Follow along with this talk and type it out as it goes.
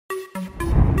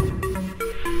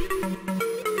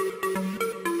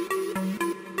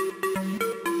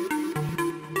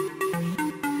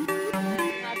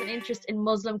interest in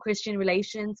Muslim-Christian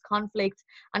relations, conflict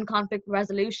and conflict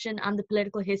resolution, and the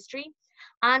political history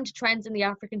and trends in the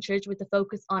African church with a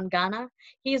focus on Ghana.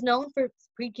 He is known for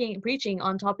preaching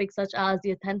on topics such as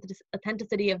the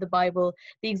authenticity of the Bible,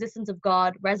 the existence of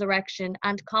God, resurrection,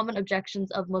 and common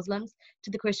objections of Muslims to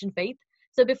the Christian faith.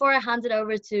 So before I hand it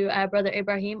over to Brother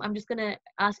Ibrahim, I'm just going to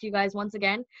ask you guys once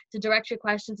again to direct your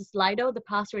questions to Slido. The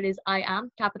password is I am,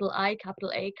 capital I,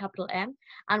 capital A, capital M,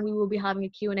 and we will be having a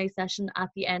Q&A session at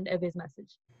the end of his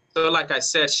message. So like I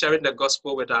said, sharing the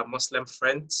gospel with our Muslim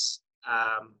friends.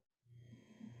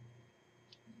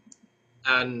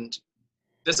 And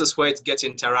this is where it gets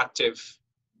interactive.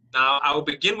 Now, I'll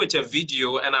begin with a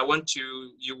video, and I want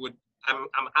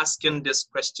I'm asking this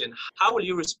question. How will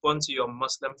you respond to your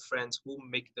Muslim friends who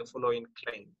make the following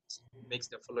claims?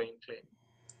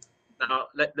 Now,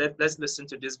 let's listen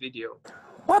to this video.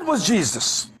 What was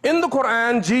Jesus? In the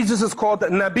Quran, Jesus is called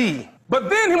Nabi. But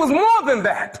then he was more than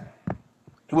that.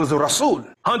 He was a Rasul.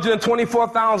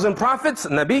 124,000 prophets,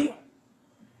 Nabi.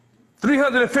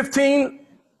 315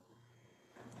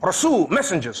 Rasul,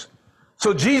 messengers.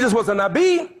 So Jesus was a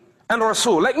Nabi and a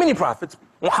Rasul, like many prophets.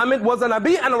 Muhammad was a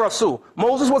Nabi and a Rasul.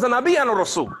 Moses was a Nabi and a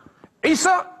Rasul.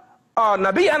 Isa, a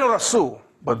Nabi and a Rasul.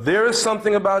 But there is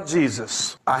something about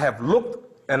Jesus. I have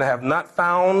looked and I have not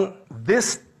found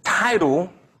this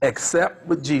title except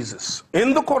with Jesus.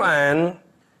 In the Quran,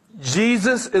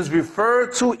 Jesus is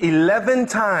referred to 11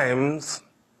 times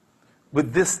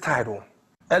with this title.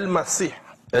 Al-Masih.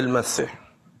 Al-Masih.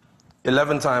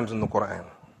 11 times in the Quran.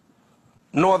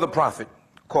 No other prophet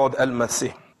called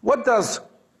Al-Masih. What does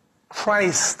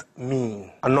Christ mean?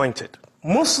 Anointed.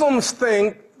 Muslims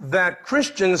think that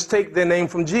Christians take their name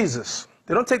from Jesus.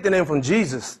 They don't take their name from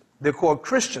Jesus. They're called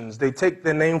Christians. They take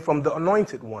their name from the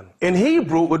anointed one. In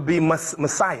Hebrew, it would be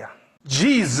Messiah.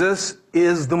 Jesus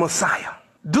is the Messiah.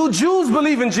 Do Jews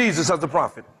believe in Jesus as the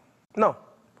prophet? No.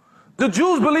 Do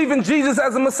Jews believe in Jesus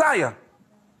as a Messiah?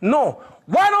 No.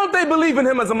 Why don't they believe in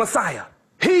him as a Messiah?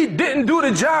 He didn't do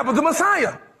the job of the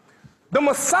Messiah. The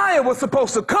Messiah was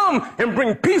supposed to come and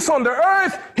bring peace on the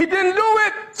earth. He didn't do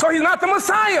it, so he's not the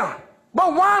Messiah.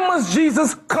 But why must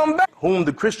Jesus come back? Whom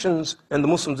the Christians and the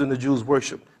Muslims and the Jews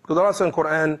worship. Because Allah says in the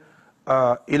Quran,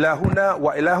 Ilahuna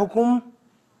wa ilahukum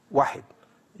wahid.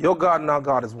 Your God and our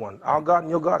God is one. Our God and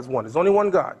your God is one. There's only one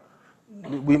God.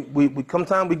 We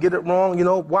sometimes we get it wrong, you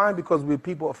know. Why? Because we're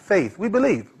people of faith. We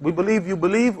believe. We believe, you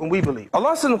believe, and we believe.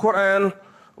 Allah says in the Quran,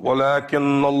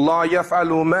 وَلَكِنَّ اللَّهَ يَفْعَلُ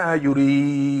مَا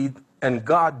يُرِيدُ. And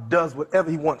God does whatever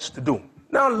he wants to do.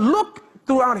 Now look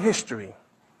throughout history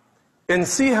and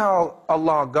see how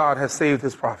Allah, God, has saved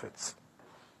his prophets.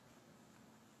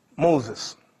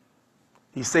 Moses,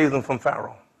 he saved them from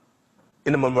Pharaoh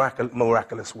in a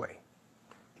miraculous way.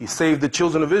 He saved the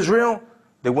children of Israel.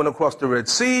 They went across the Red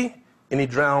Sea, and he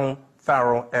drowned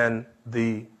Pharaoh and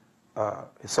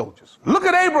his soldiers. Look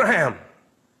at Abraham.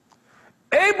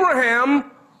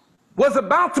 Abraham was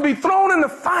about to be thrown in the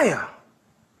fire,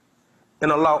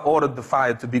 and Allah ordered the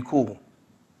fire to be cool.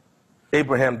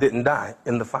 Abraham didn't die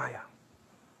in the fire.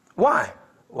 Why?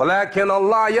 وَلَكِنَّ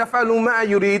اللَّهَ يَفْعَلُ مَا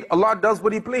يُرِيدُ. Allah does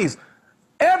what he pleases.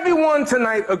 Everyone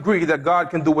tonight agree that God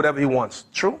can do whatever he wants.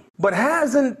 True? But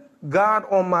hasn't God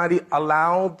Almighty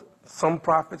allowed some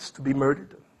prophets to be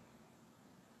murdered?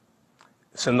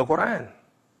 It's in the Quran.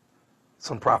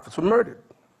 Some prophets were murdered.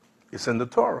 It's in the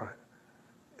Torah.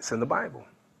 It's in the Bible.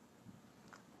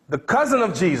 The cousin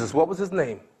of Jesus, what was his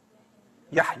name?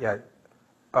 Yahya,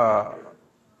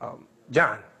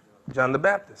 John the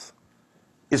Baptist.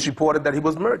 It's reported that he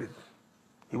was murdered.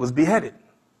 He was beheaded.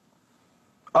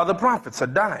 Other prophets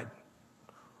had died.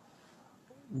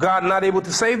 God not able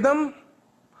to save them?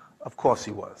 Of course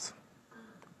he was.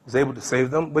 He was able to save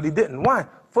them, but he didn't. Why?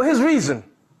 For his reason.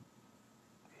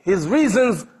 His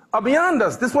reasons are beyond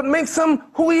us. This is what makes him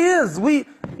who he is.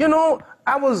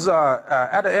 I was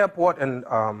at the airport, and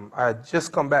I had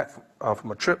just come back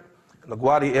from a trip in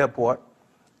LaGuardia Airport,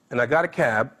 and I got a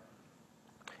cab,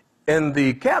 and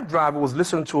the cab driver was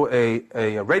listening to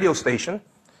a radio station,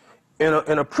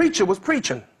 and a preacher was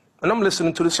preaching, and I'm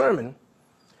listening to the sermon,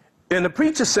 and the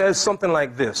preacher says something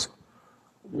like this: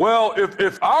 well,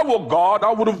 if I were God,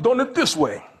 I would have done it this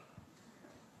way.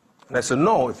 And I said,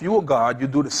 no, if you were God, you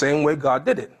do the same way God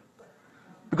did it,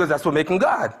 because that's what making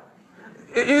God.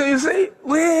 You see,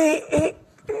 we're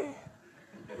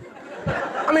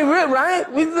right?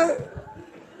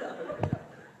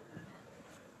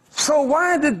 So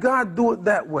why did God do it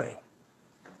that way?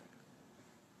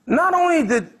 Not only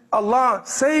did Allah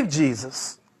save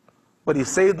Jesus, but he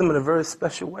saved him in a very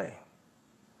special way.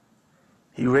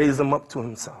 He raised him up to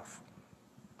himself.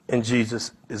 And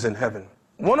Jesus is in heaven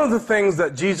One of the things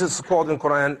that Jesus is called in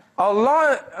Quran,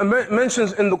 Allah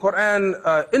mentions in the Quran,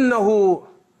 إِنَّهُ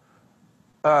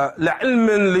لَعِلْمٍ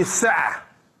لِلسَّاعَةِ,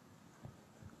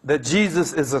 that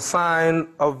Jesus is a sign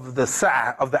of the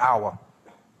sa'ah, of the hour.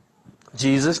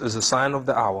 Jesus is a sign of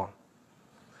the hour.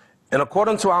 And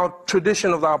according to our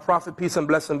tradition of our Prophet, peace and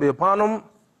blessing be upon him,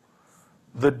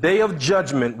 the day of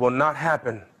judgment will not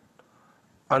happen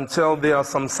until there are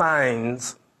some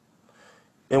signs,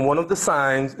 and one of the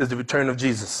signs is the return of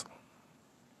Jesus.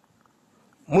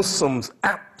 Muslims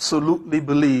absolutely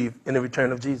believe in the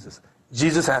return of Jesus.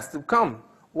 Jesus has to come.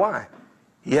 Why?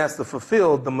 He has to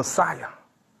fulfill the Messiah.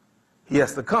 He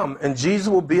has to come, and Jesus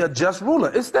will be a just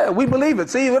ruler. It's there. We believe it.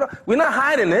 See, we're not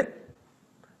hiding it.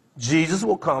 Jesus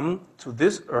will come to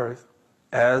this earth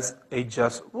as a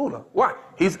just ruler. Why?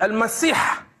 He's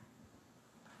Al-Masih.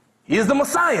 He is the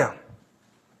Messiah.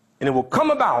 And it will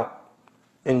come about,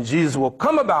 and Jesus will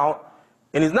come about,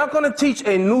 and he's not going to teach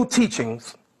a new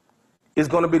teachings. It's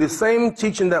going to be the same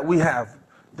teaching that we have,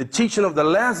 the teaching of the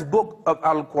last book of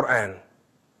Al-Quran.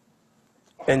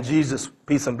 And Jesus,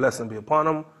 peace and blessing be upon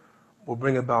him, will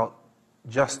bring about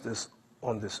justice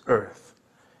on this earth.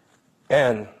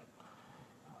 And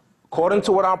according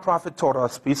to what our Prophet taught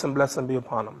us, peace and blessing be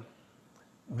upon him,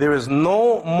 there is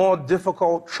no more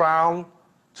difficult trial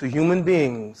to human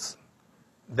beings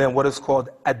than what is called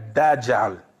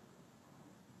Ad-Dajjal,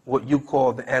 what you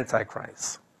call the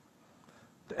Antichrist.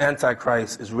 The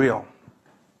Antichrist is real.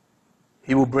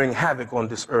 He will bring havoc on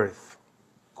this earth,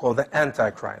 called the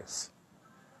Antichrist.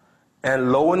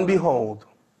 And lo and behold,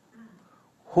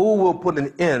 who will put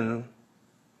an end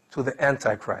to the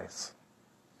Antichrist?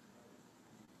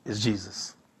 Is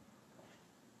Jesus.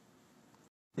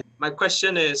 My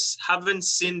question is, having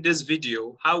seen this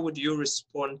video, how would you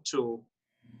respond to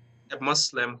a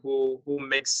Muslim who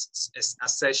makes an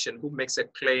assertion, who makes a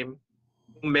claim,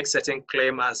 who makes certain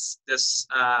claim as this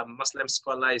Muslim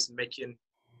scholar is making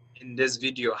in this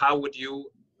video? How would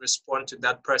you respond to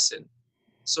that person?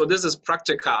 So this is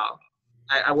practical.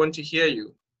 I want to hear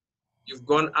you. You've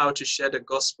gone out to share the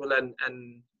gospel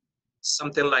and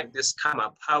something like this come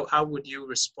up. How would you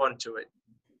respond to it?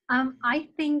 I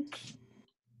think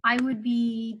I would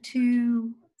be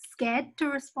too scared to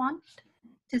respond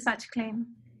to such claim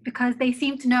because they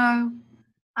seem to know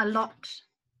a lot.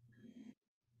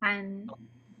 And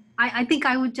I think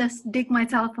I would just dig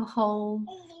myself a hole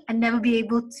and never be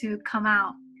able to come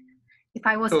out if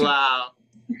I was to. Wow.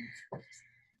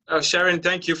 Oh, Sharon,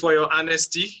 thank you for your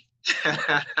honesty.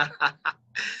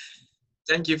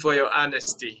 Thank you for your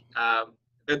honesty.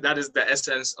 That is the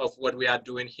essence of what we are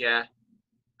doing here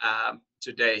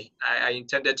today. I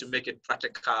intended to make it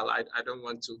practical. I don't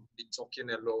want to be talking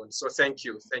alone. So thank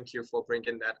you. Thank you for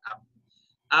bringing that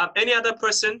up. Any other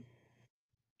person?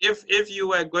 If you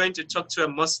were going to talk to a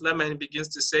Muslim and he begins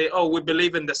to say, oh, we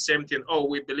believe in the same thing. Oh,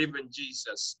 we believe in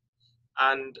Jesus.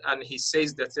 And he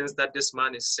says the things that this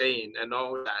man is saying and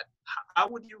all that. How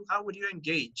would you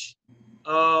engage?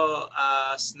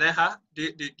 Sneha,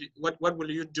 what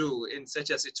will you do in such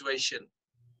a situation?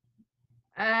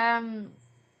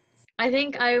 I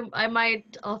think I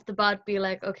might off the bat be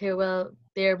like, okay, well,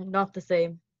 they're not the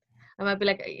same. I might be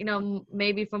like,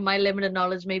 maybe from my limited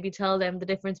knowledge, maybe tell them the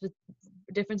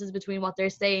differences between what they're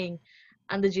saying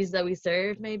and the Jesus that we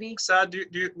serve, maybe. Sa,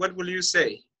 what will you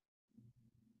say?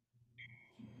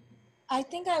 I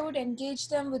think I would engage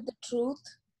them with the truth,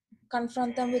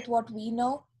 confront them with what we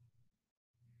know.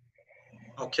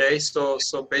 Okay, so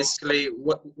basically,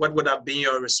 what would have been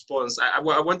your response? I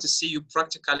want to see you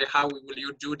practically. How will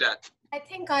you do that? I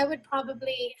think I would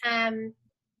probably,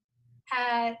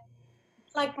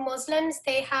 like Muslims,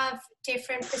 they have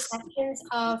different perceptions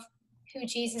of who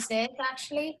Jesus is,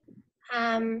 actually.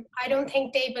 I don't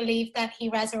think they believe that he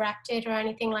resurrected or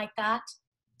anything like that.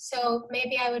 So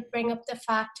maybe I would bring up the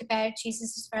fact about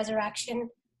Jesus' resurrection,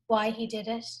 why he did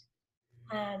it.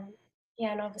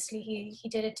 Yeah, and obviously he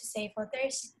did it to save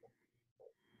others.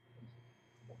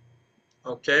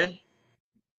 Okay,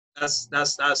 that's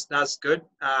good.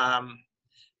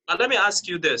 But let me ask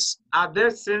you this: are there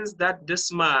things that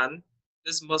this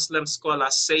Muslim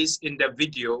scholar says in the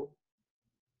video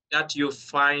that you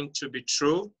find to be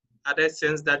true? Are there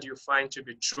things that you find to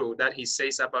be true that he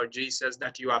says about Jesus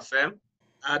that you affirm?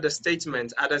 Are the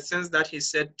statements, are the things that he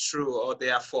said true or they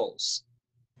are false?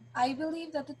 I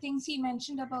believe that the things he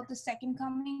mentioned about the second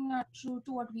coming are true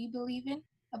to what we believe in,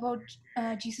 about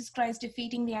Jesus Christ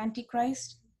defeating the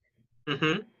Antichrist.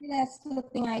 Mm-hmm. That's the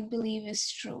thing I believe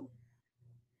is true.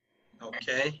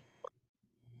 Okay.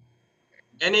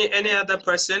 Any other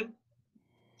person?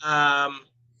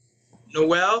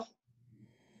 Noel?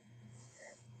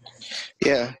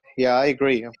 Yeah, Yeah, I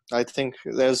agree. I think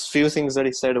there's few things that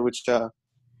he said which are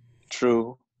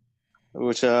true,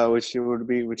 which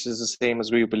is the same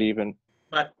as we believe in.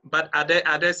 But are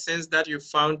there things that you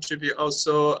found to be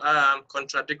also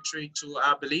contradictory to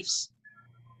our beliefs?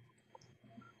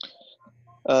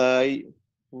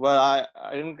 Well, I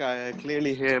didn't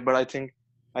clearly hear, but I think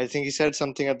he said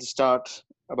something at the start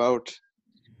about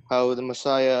how the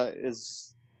Messiah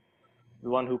is the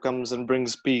one who comes and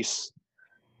brings peace,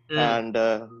 and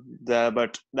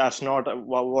but that's not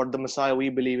what the Messiah we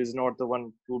believe is not the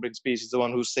one who brings peace. It's the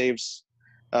one who saves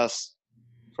us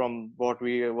from what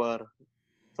we were,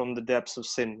 from the depths of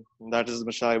sin. And that is the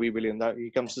Messiah we believe in. That he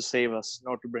comes to save us,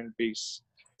 not to bring peace.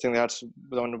 I think that's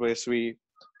one of the ways we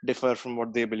differ from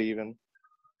what they believe in.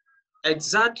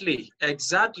 Exactly.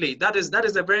 That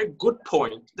is a very good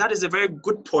point. That is a very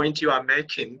good point you are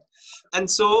making. And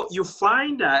so you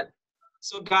find that,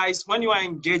 so guys, when you are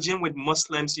engaging with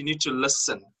Muslims, you need to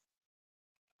listen.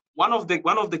 One of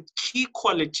the key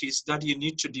qualities that you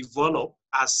need to develop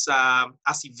as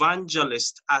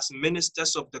evangelists, as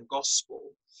ministers of the gospel,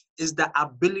 is the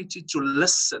ability to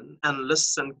listen and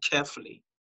listen carefully.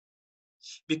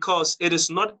 Because it is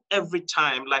not every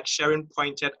time, like Sharon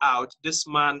pointed out, this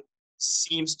man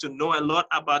seems to know a lot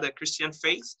about the Christian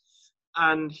faith,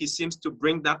 and he seems to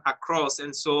bring that across.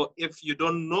 And so if you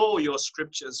don't know your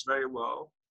scriptures very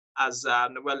well, as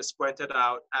Noel has pointed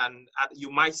out, and you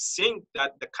might think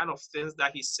that the kind of things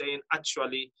that he's saying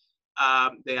actually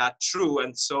they are true,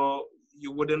 and so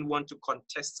you wouldn't want to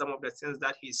contest some of the things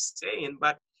that he's saying,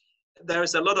 but there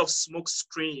is a lot of smoke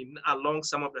screen along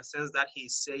some of the things that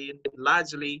he's saying.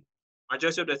 Largely,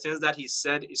 majority of the things that he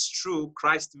said is true.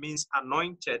 Christ means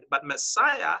anointed, but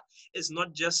Messiah is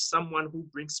not just someone who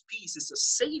brings peace, it's a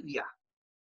savior.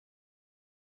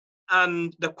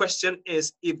 And the question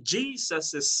is, if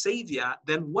Jesus is savior,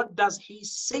 then what does he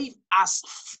save us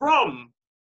from?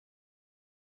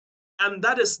 And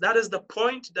that is the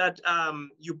point that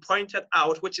you pointed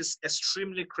out, which is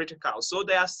extremely critical. So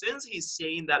there are things he's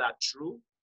saying that are true,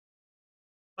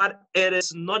 but it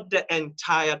is not the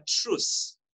entire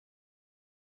truth.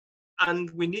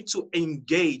 And we need to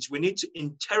engage, we need to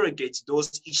interrogate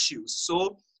those issues.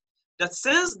 So the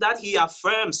things that he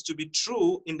affirms to be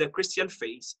true in the Christian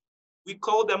faith, we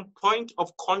call them point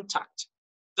of contact.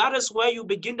 That is where you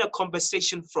begin the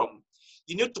conversation from.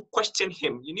 You need to question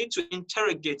him. You need to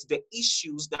interrogate the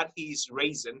issues that he is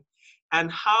raising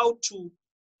and how to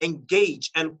engage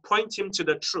and point him to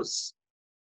the truth.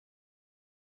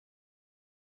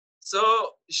 So,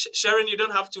 Sharon, you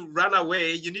don't have to run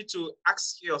away. You need to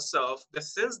ask yourself the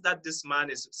things that this man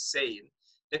is saying,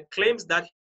 the claims that,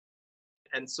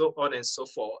 and so on and so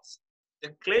forth. The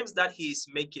claims that he is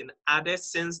making, are there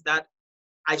things that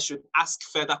I should ask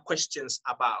further questions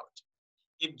about?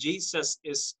 If Jesus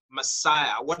is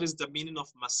Messiah, what is the meaning of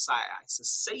Messiah? It's a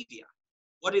savior.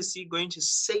 What is he going to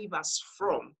save us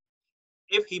from?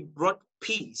 If he brought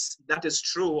peace, that is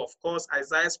true. Of course,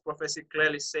 Isaiah's prophecy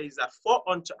clearly says that for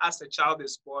unto us a child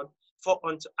is born, for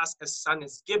unto us a son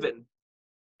is given.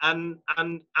 And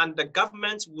the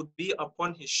government would be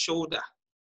upon his shoulder.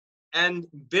 And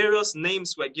various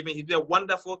names were given. He'd be a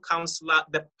wonderful counselor,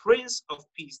 the Prince of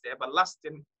Peace, the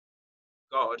everlasting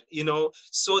God, you know.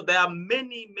 So there are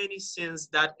many, many things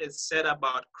that is said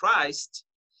about Christ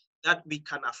that we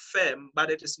can affirm,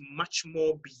 but it is much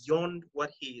more beyond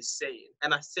what he is saying.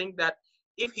 And I think that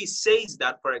if he says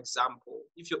that, for example,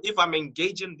 if I'm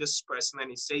engaging this person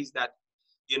and he says that,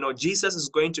 you know, Jesus is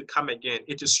going to come again,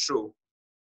 it is true.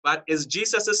 But is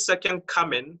Jesus' second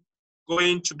coming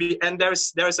going to be, and there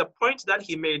is a point that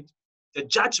he made, the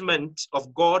judgment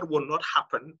of God will not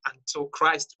happen until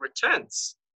Christ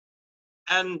returns.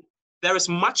 And there is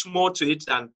much more to it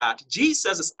than that.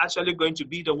 Jesus is actually going to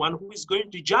be the one who is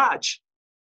going to judge.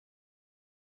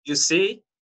 You see?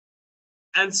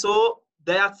 And so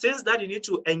there are things that you need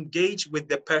to engage with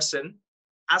the person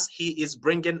as he is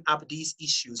bringing up these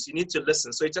issues. You need to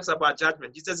listen. So he talks about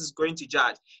judgment. Jesus is going to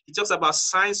judge. He talks about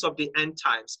signs of the end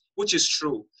times, which is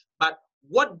true. But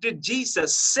what did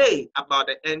Jesus say about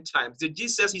the end times? He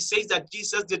says that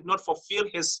Jesus did not fulfill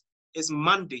his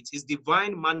mandate, his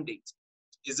divine mandate.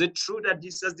 Is it true that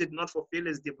Jesus did not fulfill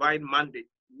his divine mandate?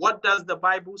 What does the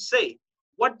Bible say?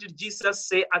 What did Jesus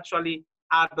say actually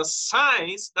are the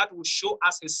signs that will show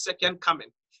us his second coming?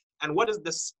 And what is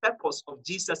the purpose of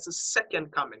Jesus'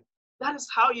 second coming? That is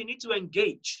how you need to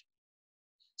engage.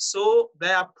 So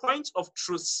there are points of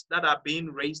truth that are being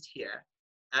raised here,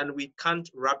 and we can't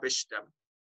rubbish them.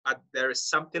 But there is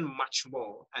something much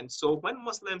more. And so when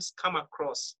Muslims come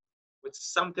across with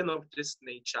something of this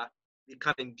nature, we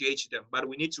can engage them, but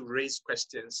we need to raise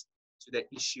questions to the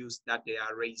issues that they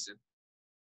are raising.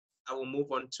 I will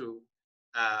move on to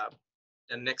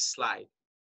the next slide.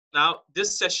 Now,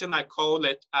 this session, I call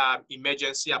it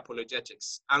emergency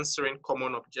apologetics, answering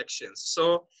common objections.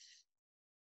 So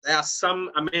there are some,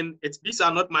 these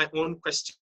are not my own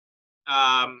questions.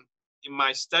 In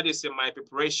my studies, in my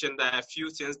preparation, there are a few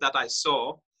things that I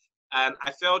saw, and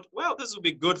I felt, well, this would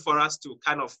be good for us to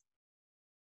kind of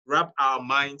wrap our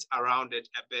minds around it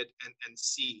a bit and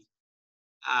see.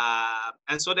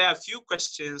 And so there are a few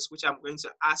questions which I'm going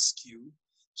to ask you.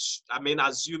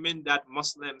 Assuming that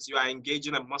Muslims, you are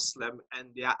engaging a Muslim and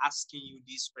they are asking you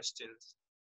these questions,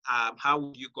 how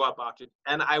would you go about it?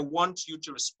 And I want you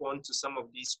to respond to some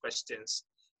of these questions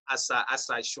as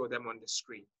I show them on the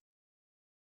screen.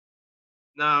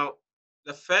 Now,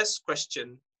 the first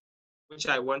question which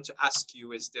I want to ask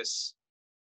you is this: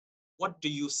 what do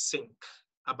you think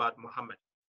about Muhammad?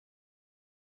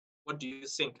 What do you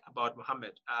think about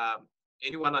Muhammad?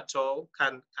 Anyone at all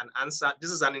can answer. This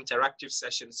is an interactive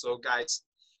session, so guys,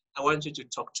 I want you to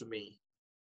talk to me.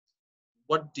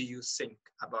 What do you think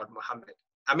about Muhammad?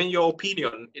 Your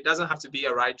opinion. It doesn't have to be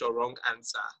a right or wrong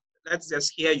answer. Let's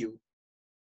just hear you.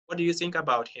 What do you think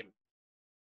about him?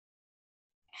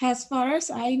 As far as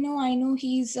I know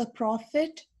he's a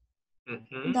prophet.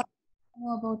 Mm-hmm. That I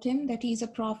know about him, that he's a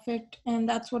prophet, and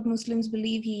that's what Muslims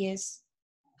believe he is.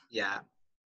 Yeah.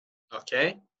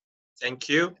 Okay. Thank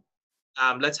you.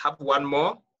 Let's have one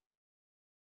more.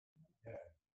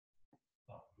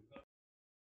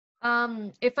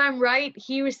 If I'm right,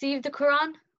 he received the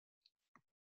Quran.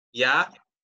 Yeah,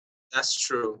 that's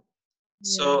true.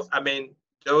 Yeah. So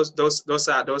those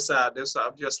are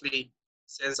obviously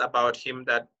things about him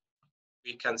that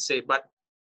we can say. But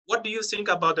what do you think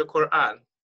about the Quran?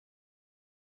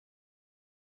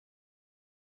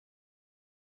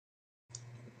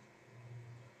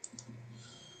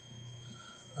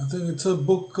 I think it's a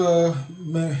book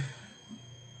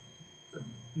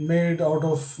made out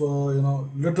of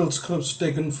little scripts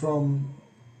taken from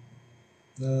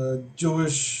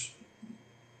Jewish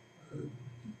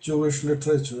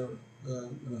literature,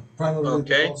 primarily the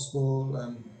Okay. gospel,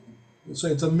 and so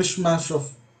it's a mishmash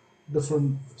of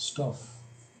different stuff.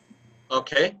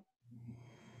 Okay.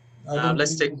 I don't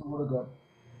Let's believe take. it's the word of God.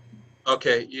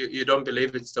 Okay, you don't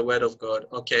believe it's the word of God.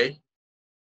 Okay.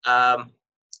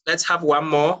 Let's have one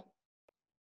more.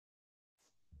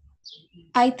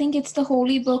 I think it's the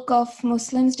holy book of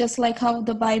Muslims, just like how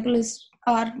the Bible is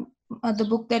the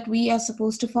book that we are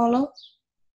supposed to follow.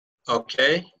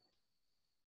 Okay.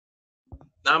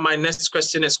 Now my next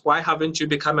question is, why haven't you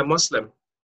become a Muslim?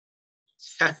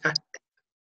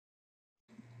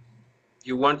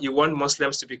 You want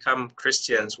Muslims to become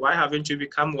Christians. Why haven't you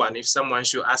become one, if someone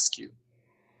should ask you?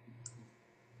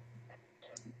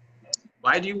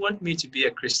 Why do you want me to be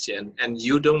a Christian and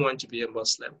you don't want to be a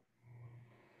Muslim?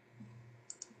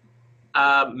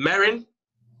 Marin,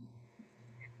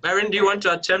 do you want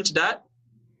to attempt that?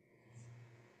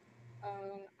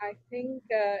 I think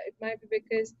it might be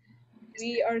because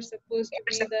we are supposed to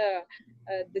be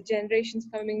the generations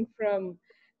coming from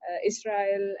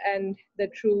Israel and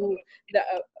the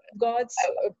God's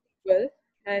people,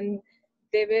 and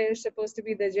they were supposed to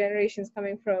be the generations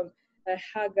coming from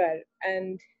Hagar,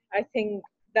 and I think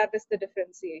that is the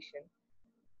differentiation.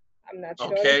 I'm not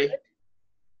sure. Okay.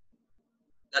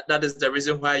 That is the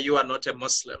reason why you are not a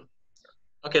Muslim.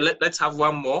 Okay, let's have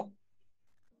one more.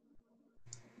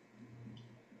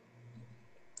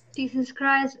 Jesus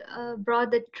Christ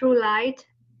brought the true light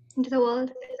into the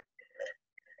world.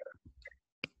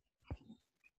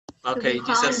 Okay, so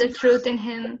we found the truth in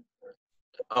him.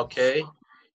 Okay.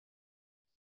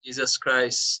 Jesus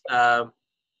Christ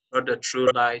brought the true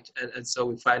light, and so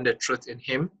we find the truth in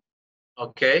him.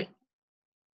 Okay.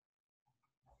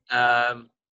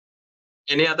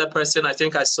 Any other person? I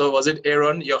think I saw, was it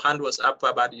Aaron? Your hand was up,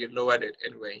 but you lowered it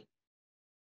anyway.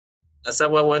 Does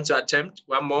someone want to attempt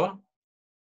one more?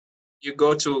 You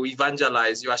go to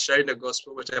evangelize. You are sharing the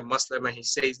gospel with a Muslim, and he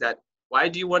says that, why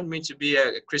do you want me to be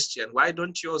a Christian? Why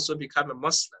don't you also become a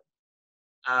Muslim?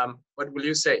 What will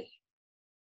you say?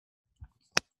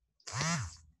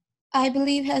 I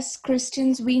believe as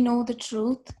Christians, we know the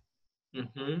truth.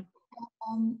 Mm-hmm.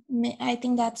 I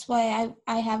think that's why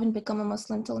I haven't become a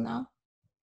Muslim till now.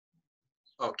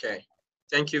 Okay.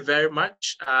 Thank you very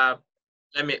much.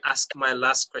 Let me ask my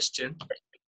last question.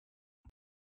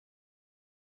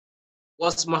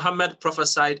 Was Muhammad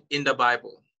prophesied in the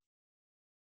Bible?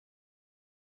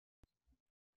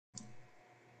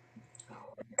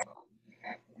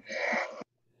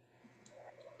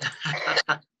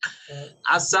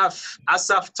 Asaf,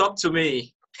 talk to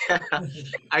me.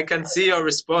 I can see your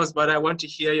response, but I want to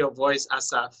hear your voice,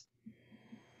 Asaf.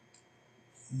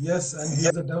 Yes, and he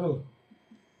is the devil.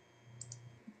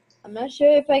 I'm not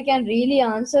sure if I can really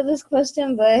answer this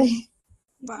question, but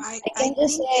But I can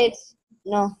just think say it's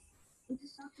no.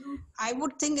 I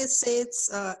would think it says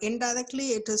indirectly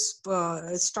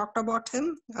it's talked about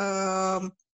him.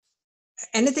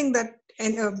 Anything that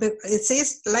and it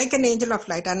says like an angel of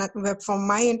light, and from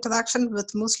my interaction with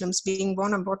Muslims, being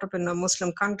born and brought up in a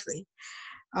Muslim country,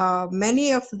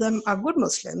 many of them are good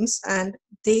Muslims, and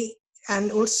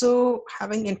also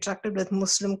having interacted with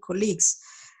Muslim colleagues,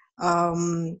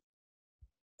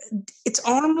 it's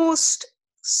almost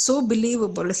so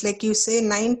believable. It's like you say,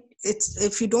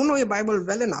 if you don't know your Bible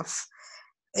well enough,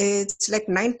 it's like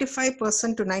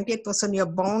 95% to 98% you're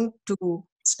bound to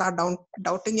start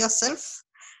doubting yourself.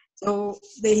 So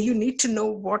you need to know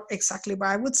what exactly, but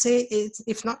I would say it's,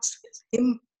 if not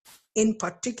him in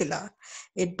particular,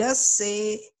 it does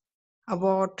say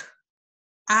about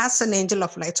as an angel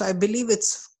of light. So I believe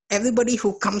it's everybody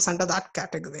who comes under that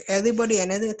category, everybody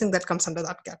and anything that comes under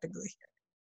that category.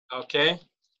 Okay.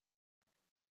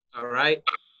 All right.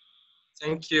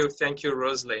 Thank you,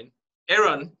 Rosalind.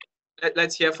 Aaron,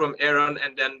 let's hear from Aaron,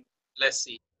 and then let's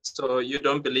see. So you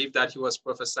don't believe that he was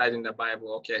prophesied in the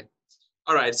Bible, okay?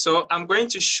 All right, so I'm going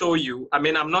to show you. I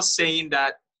mean, I'm not saying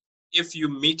that if you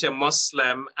meet a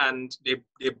Muslim and they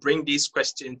bring these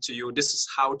questions to you, this is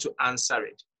how to answer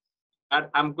it. But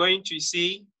I'm going to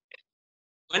see,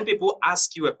 when people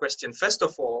ask you a question, first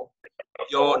of all,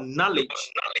 your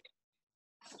knowledge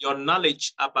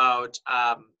about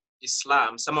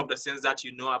Islam, some of the things that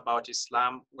you know about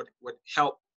Islam would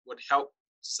help to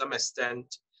some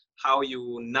extent how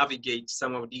you navigate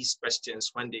some of these questions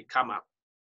when they come up.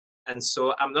 And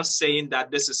so I'm not saying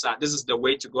that this is the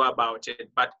way to go about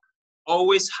it, but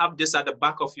always have this at the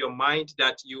back of your mind,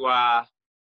 that you are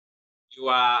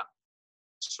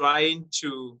trying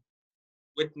to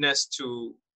witness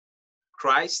to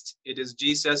Christ. It is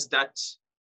Jesus that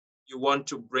you want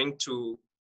to bring to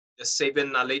the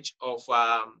saving knowledge of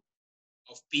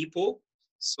people.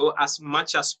 So as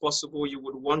much as possible, you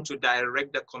would want to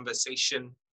direct the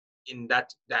conversation in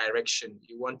that direction.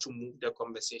 You want to move the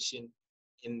conversation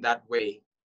in that way.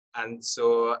 And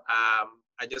so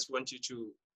I just want you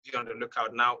to be on the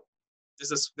lookout. Now,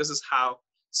 this is how.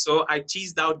 So I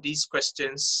teased out these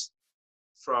questions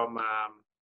from a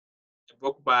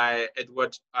book by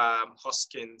Edward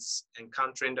Hoskins,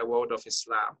 Encountering the World of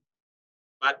Islam.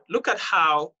 But look at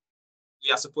how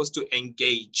we are supposed to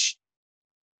engage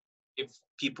if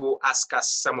people ask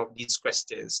us some of these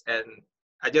questions. And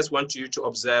I just want you to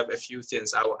observe a few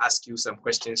things. I will ask you some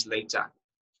questions later.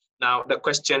 Now, the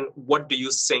question, what do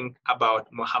you think about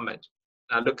Muhammad?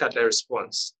 Now look at the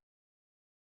response.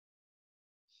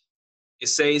 It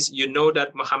says, you know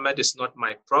that Muhammad is not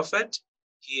my prophet,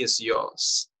 he is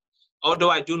yours. Although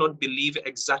I do not believe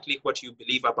exactly what you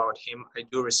believe about him, I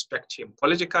do respect him.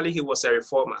 Politically, he was a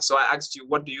reformer. So I asked you,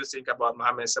 what do you think about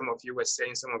Muhammad? Some of you were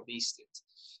saying some of these things.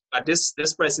 But this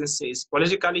person says,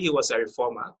 politically, he was a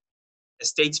reformer, a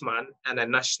statesman, and a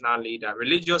national leader.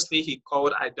 Religiously, he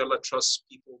called idolatrous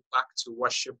people back to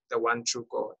worship the one true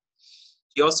God.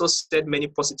 He also said many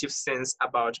positive things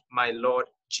about my Lord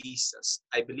Jesus.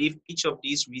 I believe each of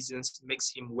these reasons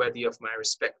makes him worthy of my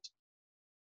respect.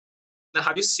 Now,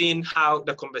 have you seen how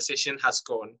the conversation has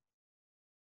gone?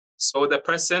 So the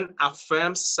person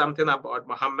affirms something about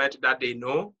Muhammad that they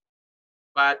know,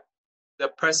 but the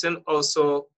person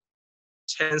also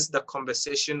turns the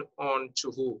conversation on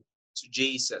to who? To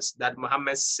Jesus, that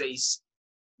Muhammad says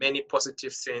many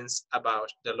positive things about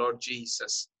the Lord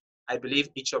Jesus. I believe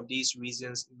each of these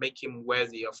reasons make him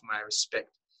worthy of my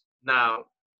respect. Now,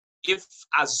 if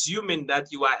assuming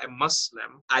that you are a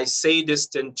Muslim, I say this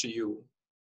thing to you,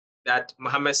 that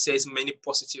Muhammad says many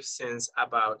positive things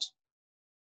about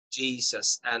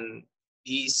Jesus, and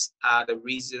these are the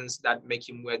reasons that make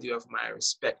him worthy of my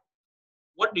respect.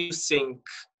 What do you think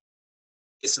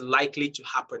is likely to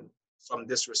happen from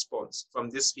this response, from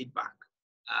this feedback?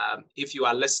 If you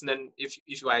are listening, if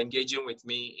you are engaging with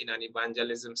me in an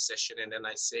evangelism session, and then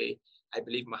I say, I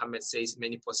believe Muhammad says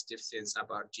many positive things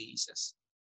about Jesus.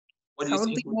 What do you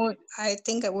think? I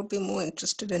think I would be more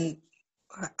interested in,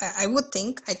 I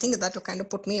think that will kind of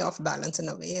put me off balance in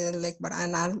a way, but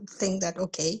I think that,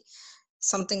 okay,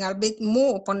 something I'll be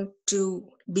more open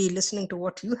to be listening to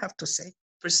what you have to say.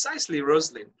 Precisely,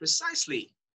 Rosalind,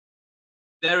 precisely.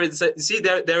 There is a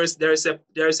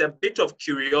bit of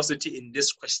curiosity in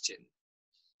this question.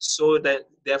 So that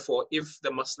therefore, if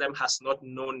the Muslim has not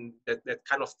known that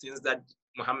kind of things that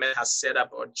Muhammad has said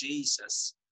about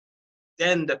Jesus,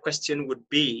 then the question would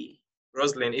be,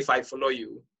 Rosalind, if I follow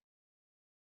you,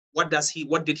 what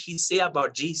did he say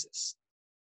about Jesus?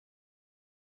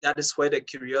 That is where the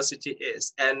curiosity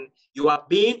is. And you are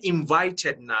being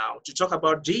invited now to talk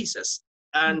about Jesus.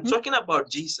 And talking about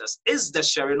Jesus is the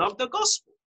sharing of the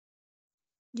gospel.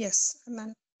 Yes,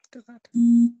 amen to that.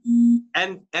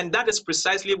 And that is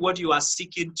precisely what you are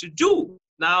seeking to do.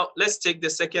 Now, let's take the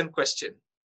second question.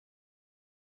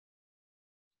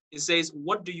 It says,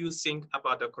 what do you think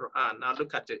about the Quran? Now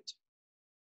look at it. It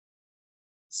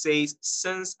says,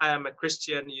 since I am a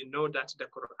Christian, you know that the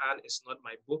Quran is not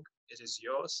my book, it is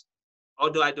yours.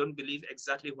 Although I don't believe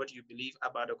exactly what you believe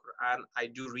about the Quran, I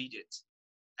do read it.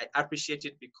 I appreciate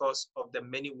it because of the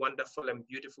many wonderful and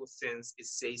beautiful things it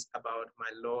says about my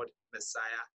Lord,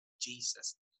 Messiah,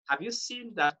 Jesus. Have you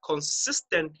seen that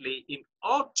consistently in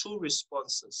all two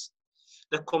responses,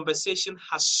 the conversation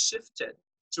has shifted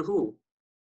to who?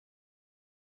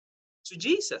 To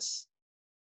Jesus.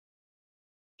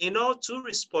 In all two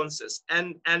responses,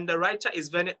 and the writer is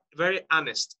very, very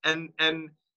honest. And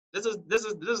this is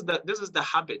the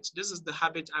habit. This is the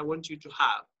habit I want you to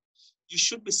have. You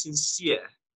should be sincere.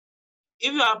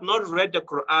 If you have not read the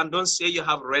Quran, don't say you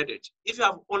have read it. If you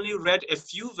have only read a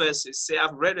few verses, say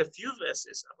I've read a few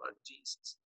verses about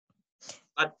Jesus.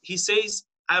 But he says,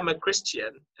 I'm a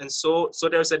Christian, and so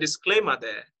there's a disclaimer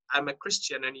there. I'm a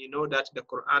Christian, and you know that the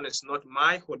Quran is not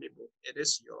my holy book, it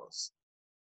is yours.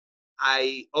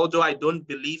 Although I don't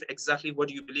believe exactly what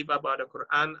you believe about the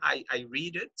Quran, I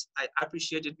read it. I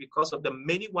appreciate it because of the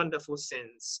many wonderful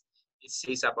things it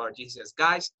says about Jesus.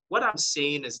 Guys, what I'm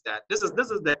saying is that this is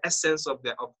the essence of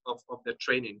the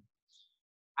training.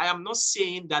 I am not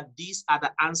saying that these are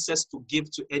the answers to give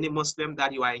to any Muslim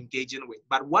that you are engaging with.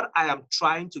 But what I am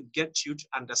trying to get you to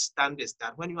understand is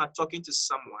that when you are talking to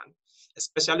someone,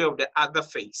 especially of the other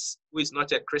faith, who is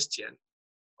not a Christian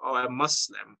or a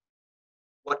Muslim,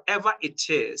 whatever it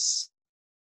is,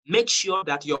 make sure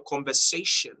that your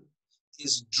conversation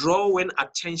is drawing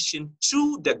attention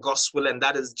to the gospel, and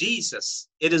that is Jesus.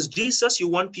 It is Jesus you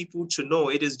want people to know.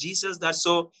 It is Jesus that,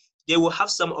 so they will have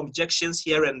some objections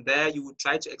here and there. You will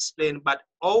try to explain, but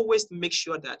always make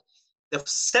sure that the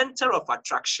center of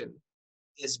attraction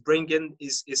is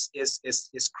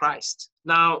Christ.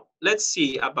 Now, let's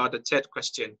see about the third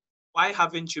question. Why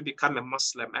haven't you become a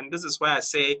Muslim? And this is why I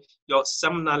say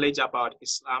some knowledge about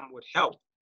Islam would help.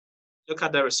 Look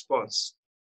at the response.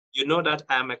 You know that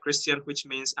I am a Christian, which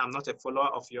means I'm not a follower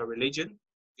of your religion,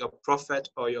 your prophet,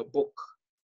 or your book.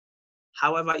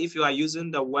 However, if you are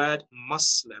using the word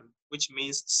Muslim, which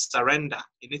means surrender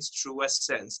in its truest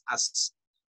sense,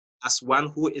 as one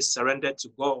who is surrendered to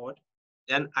God,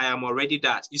 then I am already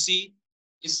that. You see,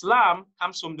 Islam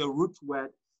comes from the root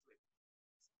word,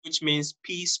 which means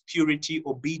peace, purity,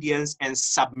 obedience, and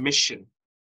submission.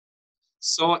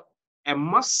 So a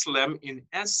Muslim, in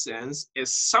essence,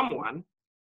 is someone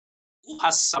who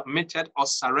has submitted or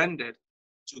surrendered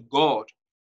to God.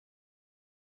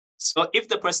 So if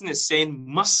the person is saying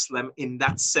Muslim in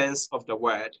that sense of the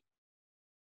word,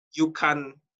 you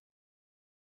can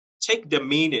take the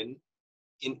meaning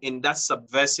in that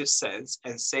subversive sense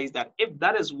and say that if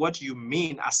that is what you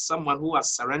mean as someone who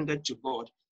has surrendered to God,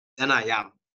 then I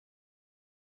am.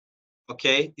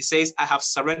 Okay, he says, I have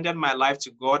surrendered my life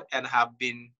to God and have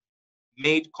been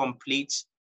made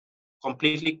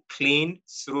completely clean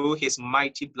through his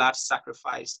mighty blood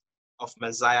sacrifice of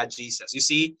Messiah Jesus. You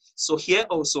see, so here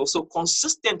also, so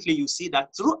consistently you see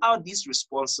that throughout these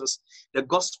responses, the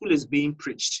gospel is being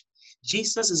preached.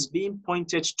 Jesus is being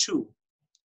pointed to.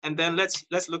 And then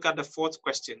let's look at the fourth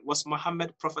question. Was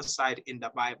Muhammad prophesied in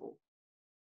the Bible?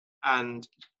 And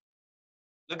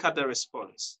look at the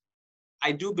response.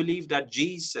 I do believe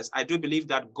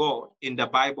that God in the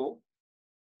Bible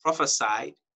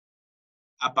prophesied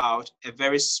about a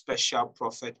very special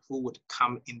prophet who would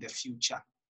come in the future.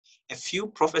 A few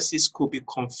prophecies could be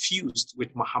confused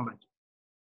with Muhammad.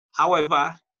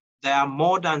 However, there are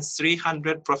more than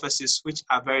 300 prophecies which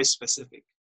are very specific.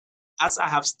 As I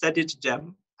have studied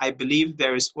them, I believe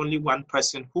there is only one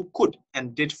person who could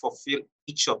and did fulfill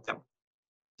each of them,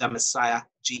 the Messiah,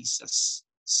 Jesus,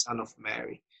 Son of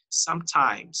Mary.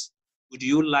 Sometimes, would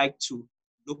you like to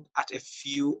look at a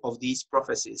few of these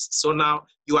prophecies? So now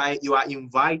you are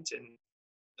inviting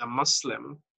the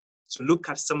Muslim to look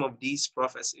at some of these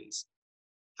prophecies.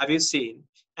 Have you seen?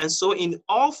 And so in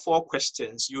all four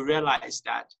questions, you realize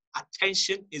that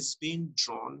attention is being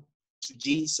drawn to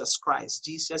Jesus Christ.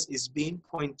 Jesus is being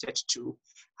pointed to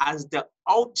as the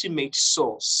ultimate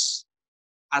source,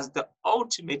 as the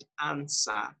ultimate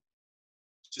answer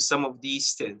to some of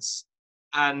these things.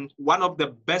 And one of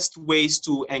the best ways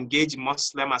to engage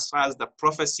Muslim as far as the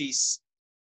prophecies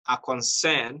are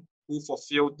concerned, who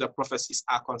fulfilled the prophecies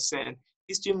are concerned,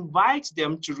 is to invite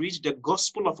them to read the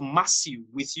Gospel of Matthew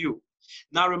with you.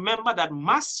 Now remember that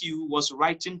Matthew was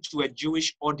writing to a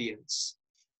Jewish audience,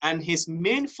 and his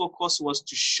main focus was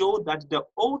to show that the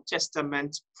Old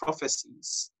Testament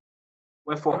prophecies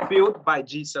were fulfilled by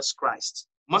Jesus Christ.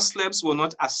 Muslims will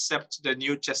not accept the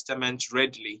New Testament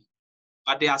readily,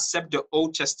 but they accept the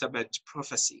Old Testament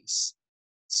prophecies.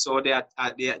 So they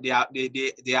accept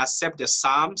the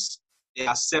Psalms, they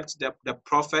accept the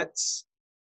prophets,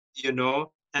 you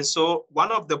know. And so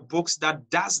one of the books that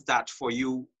does that for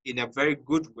you in a very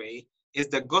good way is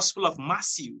the Gospel of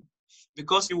Matthew,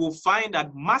 because you will find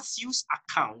that Matthew's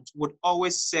account would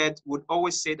always say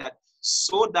that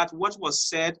so that what was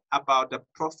said about the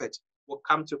prophet will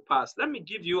come to pass. Let me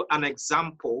give you an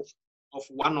example of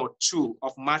one or two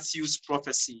of Matthew's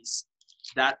prophecies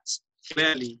that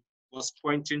clearly was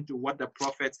pointing to what the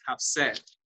prophets have said.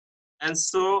 And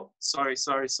so, sorry.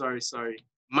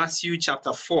 Matthew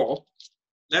chapter 4,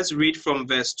 let's read from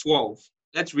verse 12.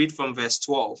 Let's read from verse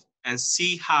 12 and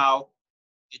see how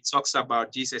it talks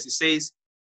about Jesus. It says,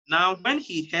 now when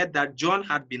he heard that John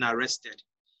had been arrested,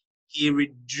 he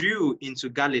withdrew into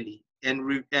Galilee, and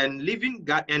leaving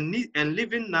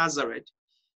Nazareth,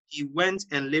 he went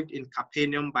and lived in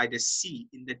Capernaum by the sea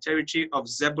in the territory of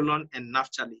Zebulun and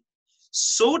Naphtali,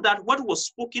 so that what was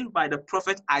spoken by the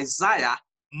prophet Isaiah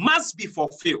must be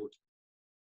fulfilled.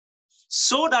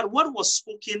 So that what was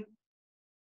spoken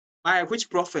by which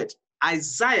prophet?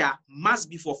 Isaiah must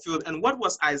be fulfilled. And what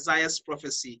was Isaiah's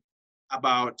prophecy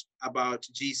about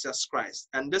Jesus Christ?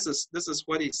 And this is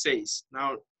what he says.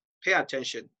 Now pay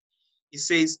attention. He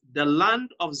says, the land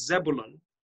of Zebulun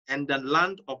and the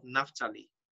land of Naphtali,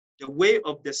 the way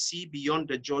of the sea beyond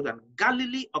the Jordan,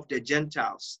 Galilee of the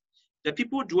Gentiles. The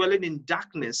people dwelling in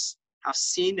darkness have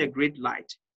seen a great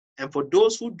light. And for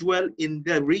those who dwell in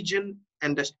the region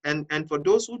and for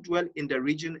those who dwell in the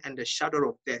region and the shadow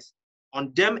of death,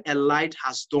 on them a light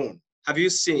has dawned. Have you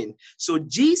seen? So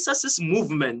Jesus's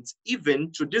movement,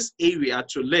 even to this area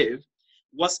to live,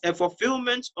 was a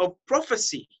fulfillment of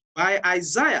prophecy by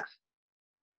Isaiah.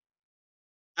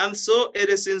 And so it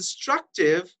is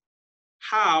instructive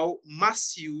how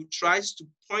Matthew tries to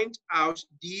point out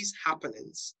these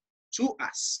happenings to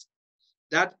us,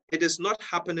 that it is not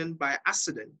happening by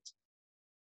accident.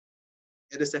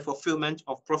 It is a fulfillment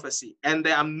of prophecy. And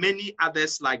there are many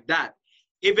others like that.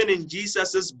 Even in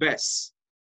Jesus's birth,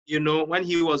 you know, when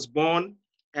he was born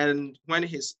and when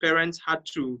his parents had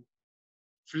to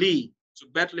flee to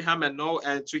Bethlehem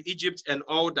and to Egypt and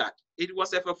all that, it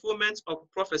was a fulfillment of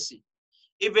prophecy.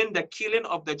 Even the killing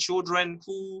of the children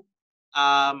who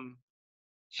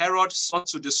Herod sought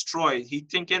to destroy, he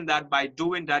thinking that by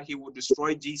doing that he would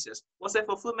destroy Jesus, was a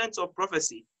fulfillment of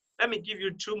prophecy. Let me give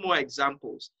you two more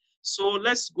examples. So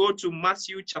let's go to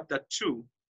Matthew chapter 2.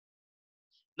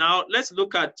 Now let's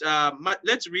look at,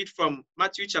 let's read from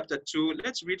Matthew chapter 2.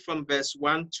 Let's read from verse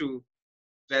 1 to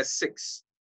verse 6.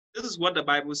 This is what the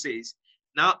Bible says.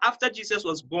 Now after Jesus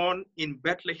was born in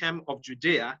Bethlehem of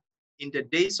Judea, in the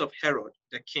days of Herod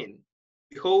the king,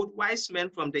 behold, wise men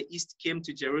from the east came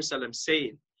to Jerusalem,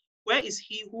 saying, where is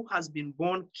he who has been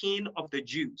born King of the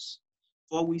Jews?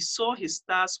 For we saw his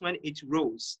stars when it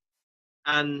rose,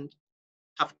 and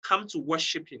have come to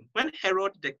worship him. When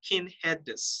Herod the king heard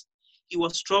this, he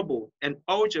was troubled, and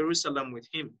all Jerusalem with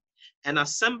him. And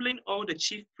assembling all the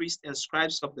chief priests and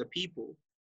scribes of the people,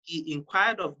 he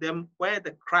inquired of them where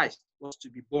the Christ was to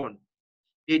be born.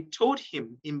 They told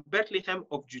him, in Bethlehem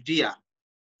of Judea,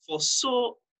 for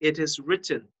so it is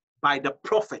written by the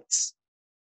prophets.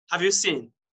 Have you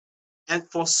seen? And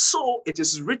for so it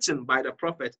is written by the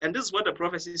prophet. And this is what the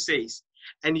prophecy says.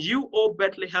 And you, O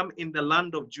Bethlehem, in the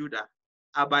land of Judah,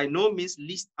 are by no means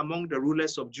least among the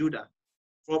rulers of Judah.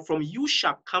 For from you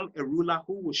shall come a ruler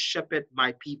who will shepherd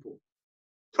my people.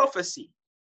 Prophecy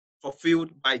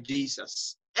fulfilled by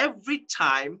Jesus. Every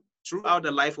time throughout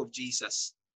the life of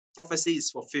Jesus, prophecy is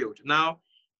fulfilled. Now,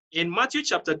 in Matthew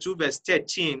chapter 2, verse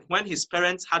 13, when his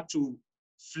parents had to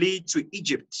flee to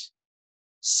Egypt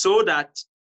so that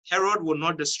Herod will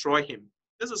not destroy him.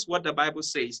 This is what the Bible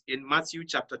says in Matthew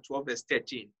chapter 12, verse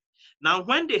 13. Now,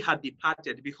 when they had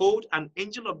departed, behold, an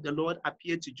angel of the Lord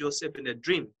appeared to Joseph in a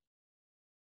dream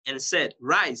and said,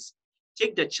 rise,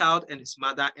 take the child and his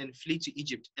mother and flee to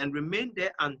Egypt and remain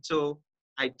there until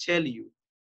I tell you.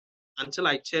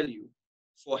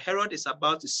 For Herod is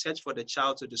about to search for the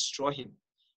child to destroy him.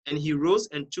 And he rose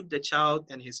and took the child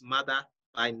and his mother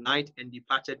by night and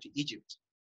departed to Egypt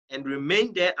and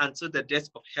remained there until the death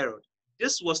of Herod.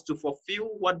 This was to fulfill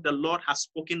what the Lord has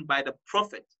spoken by the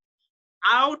prophet.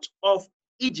 Out of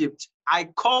Egypt, I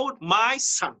called my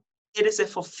son. It is a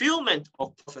fulfillment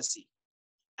of prophecy.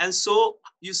 And so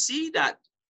you see that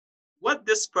what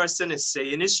this person is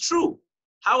saying is true.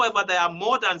 However, there are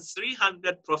more than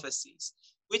 300 prophecies,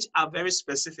 which are very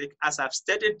specific as I've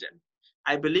stated them.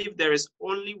 I believe there is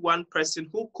only one person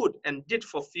who could and did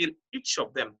fulfill each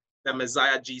of them, the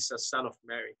Messiah, Jesus, son of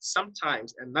Mary.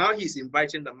 Sometimes, and now he's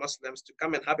inviting the Muslims to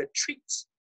come and have a treat.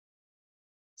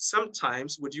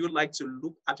 Sometimes, would you like to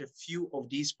look at a few of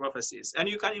these prophecies? And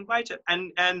you can invite it.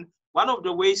 And one of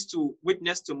the ways to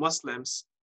witness to Muslims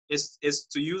is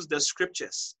to use the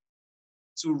scriptures,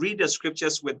 to read the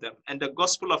scriptures with them. And the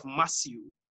Gospel of Matthew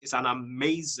is an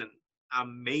amazing,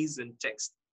 amazing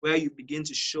text where you begin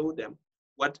to show them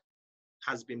what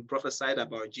has been prophesied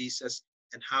about Jesus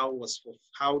and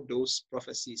how those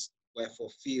prophecies were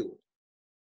fulfilled.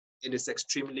 It is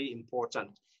extremely important.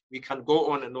 We can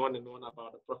go on and on and on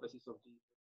about the prophecies of Jesus.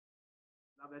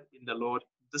 Beloved in the Lord,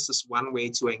 this is one way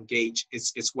to engage.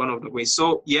 It's one of the ways.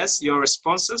 So yes, your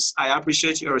responses, I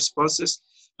appreciate your responses,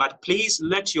 but please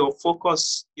let your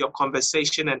focus, your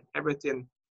conversation and everything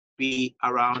be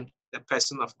around the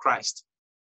person of Christ.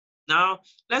 Now,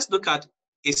 let's look at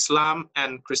Islam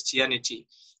and Christianity.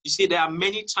 You see, there are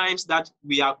many times that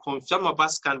some of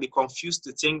us can be confused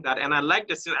to think that, and I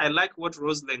like what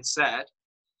Rosalind said,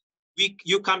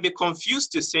 you can be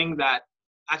confused to think that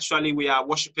actually we are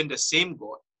worshiping the same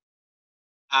God.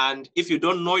 And if you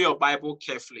don't know your Bible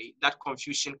carefully, that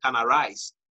confusion can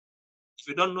arise. If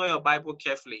you don't know your Bible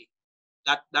carefully,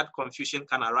 that confusion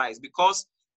can arise because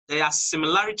there are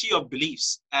similarity of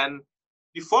beliefs. And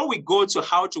before we go to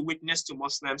how to witness to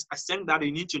Muslims, I think that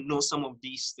you need to know some of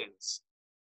these things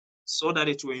so that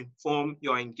it will inform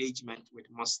your engagement with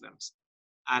Muslims.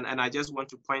 And I just want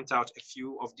to point out a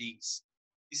few of these.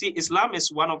 You see, Islam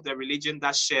is one of the religions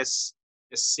that shares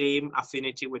the same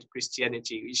affinity with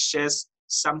Christianity. It shares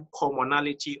some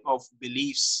commonality of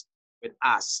beliefs with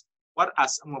us. What are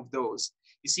some of those?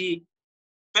 You see,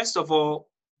 first of all,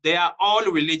 they are all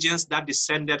religions that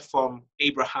descended from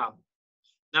Abraham.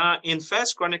 Now, in 1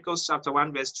 Chronicles chapter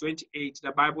 1, verse 28,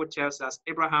 the Bible tells us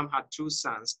Abraham had two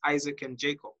sons, Isaac and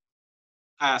Jacob.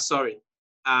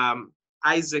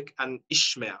 Isaac and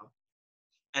Ishmael.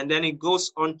 And then it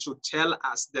goes on to tell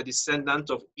us the descendant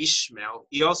of Ishmael.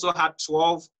 He also had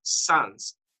 12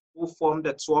 sons who formed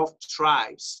the 12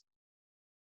 tribes,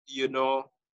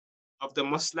 of the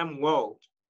Muslim world.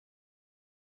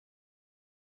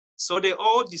 So they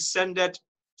all descended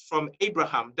from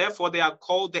Abraham. Therefore, they are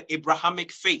called the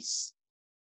Abrahamic faith.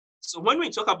 So when we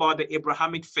talk about the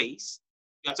Abrahamic faith,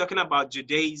 we are talking about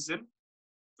Judaism,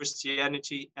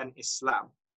 Christianity, and Islam.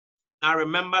 Now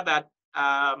remember that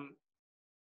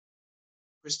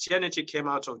Christianity came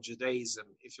out of Judaism,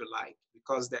 if you like,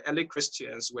 because the early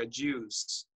Christians were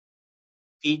Jews.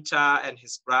 Peter and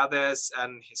his brothers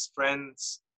and his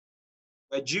friends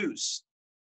were Jews,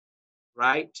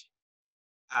 right?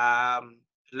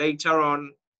 Later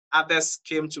on, others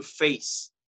came to faith.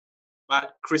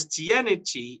 But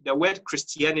Christianity, the word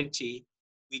Christianity,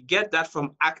 we get that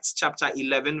from Acts chapter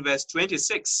 11, verse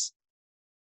 26.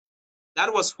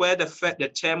 That was where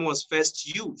the term was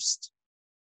first used,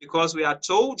 because we are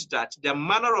told that the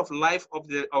manner of life of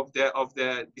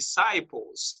the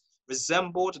disciples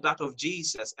resembled that of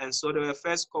Jesus, and so they were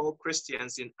first called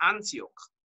Christians in Antioch,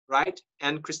 right?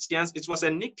 And Christians, it was a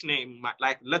nickname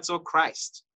like Little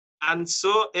Christ, and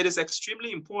so it is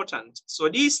extremely important. So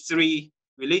these three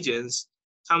religions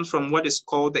come from what is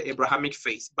called the Abrahamic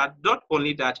faith, but not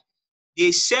only that,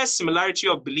 they share similarity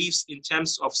of beliefs in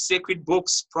terms of sacred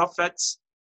books, prophets,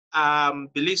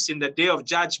 beliefs in the day of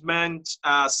judgment,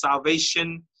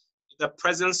 salvation, the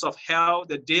presence of hell,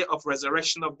 the day of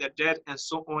resurrection of the dead, and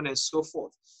so on and so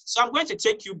forth. So I'm going to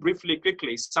take you briefly,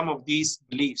 quickly, some of these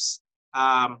beliefs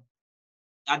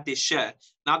that they share.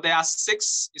 Now, there are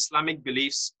 6 Islamic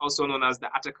beliefs, also known as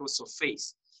the Articles of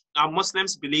Faith. Now,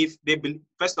 Muslims believe,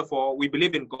 first of all, we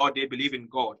believe in God, they believe in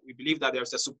God. We believe that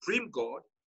there's a supreme God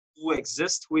who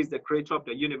exists, who is the creator of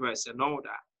the universe and all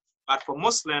that. But for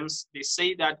Muslims, they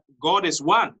say that God is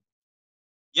one.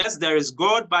 Yes, there is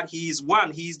God, but he is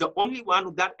one. He is the only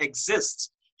one that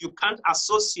exists. You can't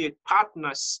associate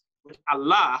partners with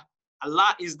Allah.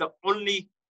 Allah is the only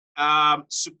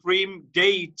supreme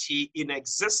deity in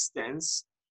existence.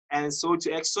 And so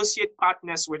to associate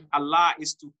partners with Allah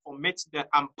is to commit the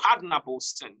unpardonable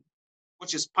sin,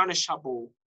 which is punishable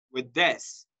with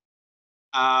death.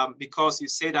 Because you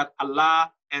say that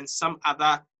Allah and some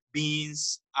other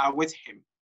beings are with him.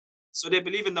 So they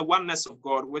believe in the oneness of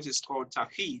God, which is called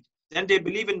Tawheed. Then they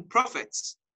believe in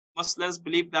prophets. Muslims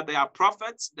believe that there are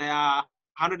prophets. There are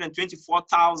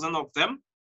 124,000 of them.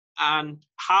 And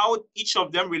how each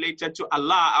of them related to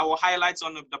Allah, I will highlight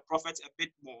some of the prophets a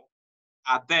bit more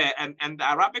are there. And the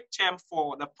Arabic term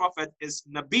for the prophet is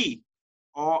Nabi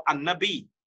or An-Nabi.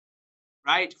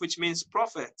 right? Which means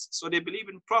prophets. So they believe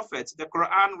in prophets. The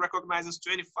Quran recognizes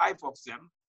 25 of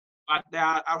them, but there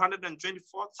are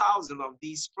 124,000 of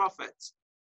these prophets.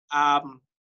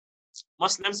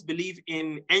 Muslims believe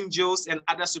in angels and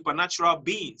other supernatural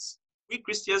beings. We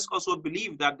Christians also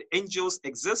believe that the angels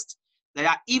exist. They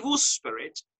are evil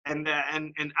spirits and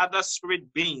other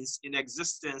spirit beings in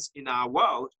existence in our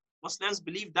world. Muslims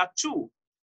believe that too.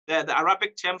 The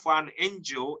Arabic term for an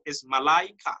angel is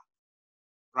malaika,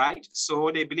 right?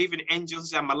 So they believe in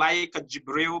angels, malaika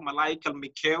Jibril, malaika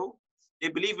Mikhail. They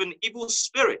believe in evil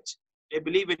spirit. They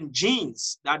believe in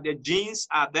genes, that the genes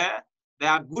are there. There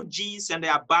are good genes and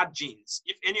there are bad genes.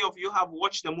 If any of you have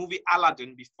watched the movie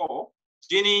Aladdin before,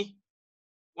 Genie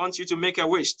wants you to make a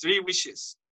wish, 3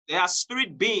 wishes. They are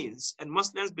spirit beings, and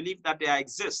Muslims believe that they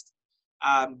exist.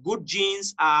 Good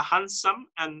genes are handsome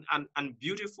and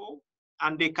beautiful,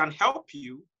 and they can help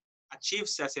you achieve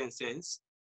certain things.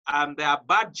 There are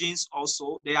bad genes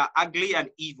also. They are ugly and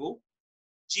evil.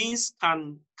 Genes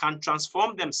can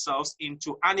transform themselves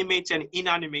into animate and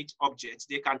inanimate objects.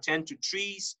 They can turn to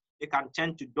trees, they can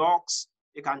turn to dogs,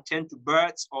 they can turn to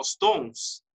birds or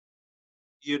stones.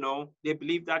 You know, they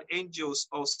believe that angels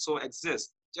also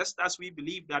exist. Just as we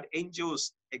believe that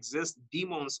angels exist,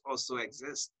 demons also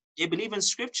exist. They believe in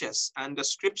scriptures, and the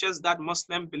scriptures that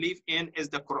Muslims believe in is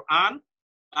the Quran,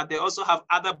 but they also have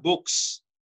other books.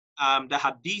 The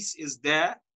Hadith is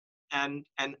there, and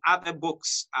other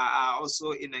books are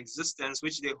also in existence,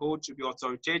 which they hold to be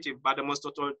authoritative. But the most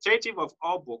authoritative of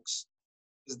all books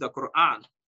is the Quran.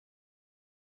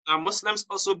 Now, Muslims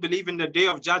also believe in the Day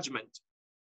of Judgment,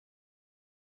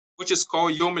 which is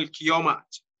called Yom al-Qiyamah,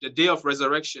 the Day of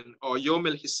Resurrection, or Yom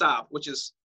al-Hisab, which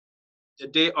is the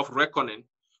Day of Reckoning,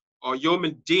 or Yom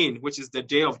al-Din, which is the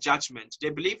Day of Judgment. They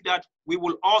believe that we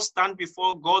will all stand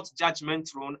before God's judgment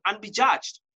throne and be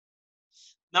judged.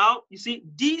 Now, you see,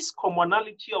 these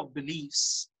commonality of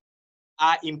beliefs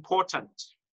are important.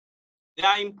 They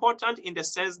are important in the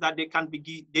sense that they can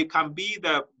be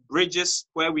the bridges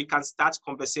where we can start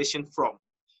conversation from.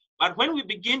 But when we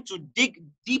begin to dig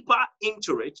deeper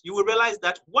into it, you will realize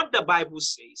that what the Bible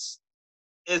says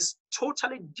is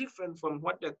totally different from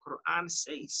what the Quran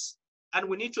says. And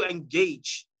we need to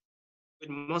engage with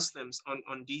Muslims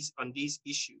on these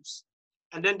issues.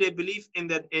 And then they believe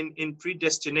in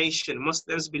predestination.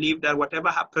 Muslims believe that whatever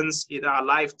happens in our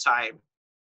lifetime,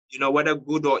 you know, whether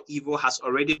good or evil, has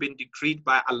already been decreed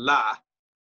by Allah,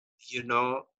 you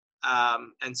know,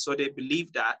 and so they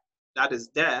believe that is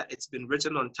there. It's been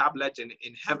written on tablet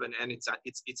in heaven, and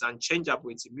it's unchangeable,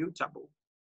 it's immutable,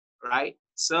 right?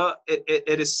 So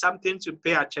it is something to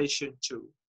pay attention to.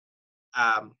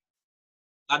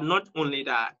 But not only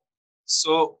that,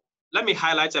 so let me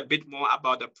highlight a bit more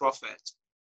about the prophet.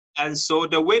 And so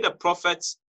the way the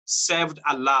prophets served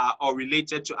Allah or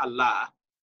related to Allah,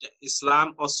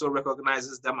 Islam also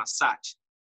recognizes them as such.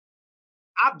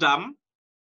 Adam,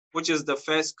 which is the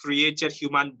first created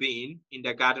human being in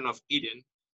the Garden of Eden,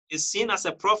 is seen as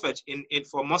a prophet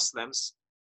for Muslims.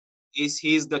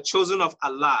 He is the chosen of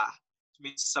Allah, it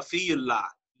means Safiyullah.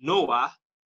 Noah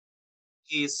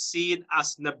is seen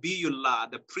as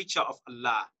Nabiyullah, the preacher of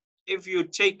Allah. If you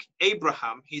take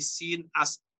Abraham, he's seen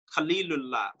as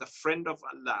Khalilullah, the friend of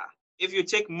Allah. If you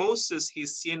take Moses,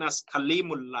 he's seen as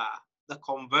Kalimullah, the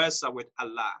converser with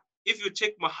Allah. If you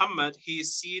take Muhammad, he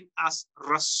is seen as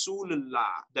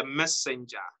Rasulullah, the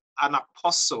messenger, an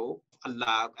apostle of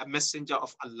Allah, a messenger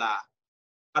of Allah.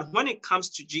 But when it comes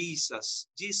to Jesus,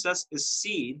 Jesus is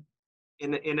seen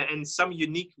in some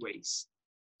unique ways.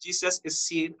 Jesus is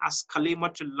seen as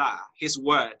Kalimatullah, his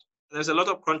word. There's a lot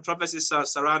of controversies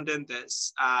surrounding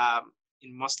this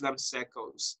in Muslim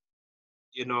circles,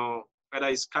 you know, whether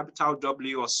it's capital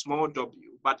W or small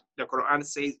w, but the Quran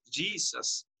says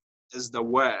Jesus is the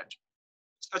word.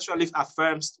 It actually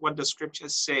affirms what the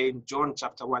scriptures say in John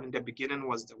chapter 1, in the beginning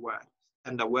was the word,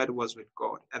 and the word was with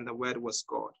God, and the word was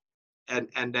God.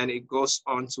 And then it goes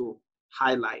on to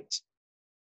highlight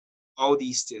all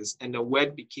these things, and the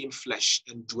word became flesh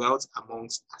and dwelt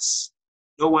amongst us.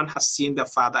 No one has seen the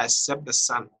Father except the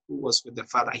Son who was with the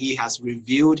Father. He has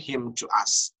revealed him to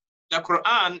us. The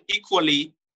Quran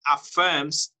equally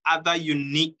affirms other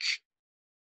unique,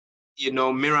 you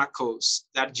know, miracles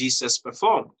that Jesus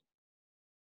performed.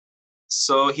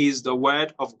 So he's the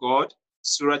word of God.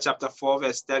 Surah chapter 4,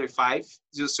 verse 35.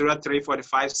 Surah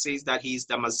 3:45 says that he is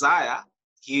the Messiah.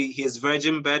 His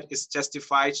virgin birth is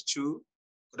testified to.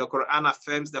 The Quran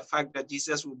affirms the fact that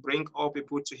Jesus will bring all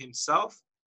people to himself.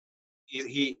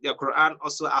 The Quran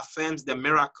also affirms the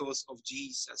miracles of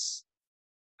Jesus.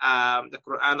 The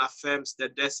Quran affirms the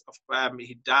death of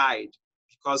he died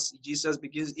because Jesus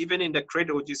begins, even in the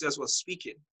cradle, Jesus was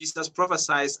speaking. Jesus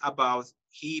prophesies about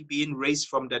he being raised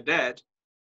from the dead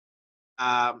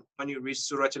when you read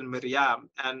Surah Al-Maryam.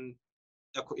 And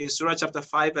in Surah chapter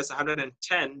 5, verse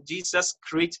 110, Jesus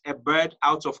created a bird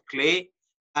out of clay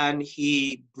and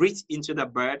he breathed into the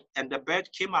bird and the bird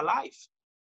came alive.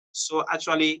 So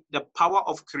actually the power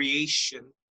of creation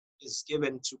is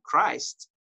given to Christ.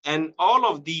 And all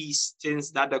of these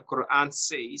things that the Quran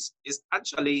says is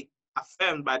actually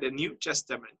affirmed by the New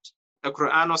Testament. The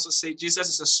Quran also says Jesus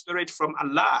is a spirit from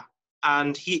Allah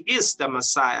and he is the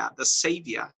Messiah, the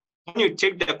Savior. When you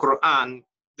take the Quran,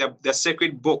 the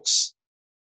sacred books,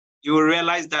 you will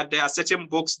realize that there are certain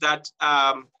books that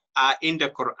are in the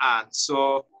Quran.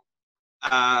 So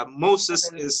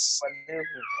Moses is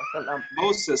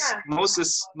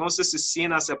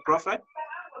seen as a prophet,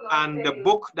 and the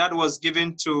book that was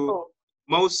given to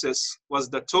Moses was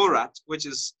the Torah, which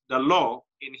is the law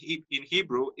in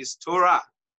Hebrew is Torah.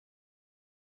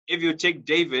 If you take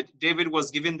David, David was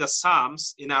given the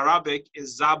Psalms, in Arabic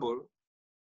is Zabur,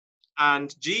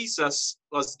 and Jesus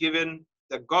was given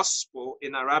the gospel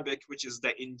in Arabic, which is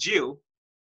the Injil.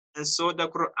 And so the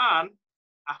Quran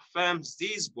affirms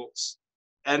these books,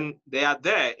 and they are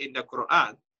there in the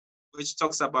Quran, which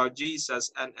talks about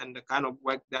Jesus and the kind of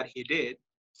work that he did,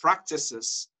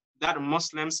 practices that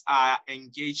Muslims are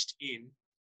engaged in,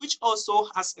 which also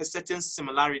has a certain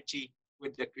similarity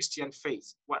with the Christian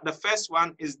faith. The first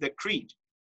one is the creed,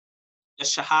 the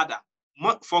Shahada.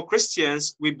 For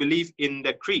Christians, we believe in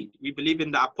the creed. We believe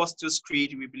in the Apostles'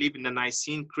 Creed. We believe in the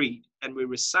Nicene Creed, and we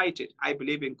recite it. I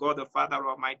believe in God the Father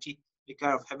Almighty,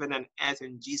 maker of heaven and earth,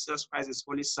 and Jesus Christ, his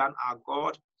Holy Son, our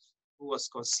God, who was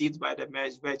conceived by the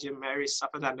Virgin Mary,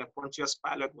 suffered under Pontius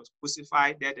Pilate, was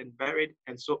crucified, dead, and buried,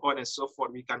 and so on and so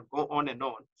forth. We can go on and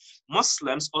on.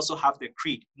 Muslims also have the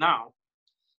creed. Now,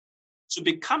 to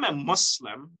become a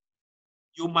Muslim,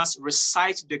 you must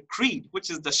recite the creed, which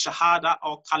is the Shahada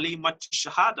or Kalimat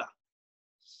Shahada.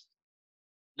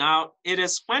 Now, it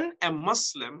is when a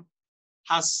Muslim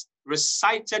has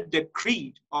recited the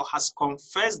creed or has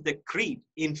confessed the creed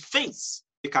in faith,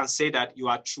 you can say that you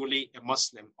are truly a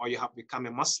Muslim or you have become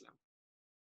a Muslim.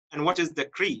 And what is the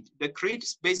creed? The creed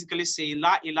is basically say,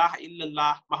 La ilaha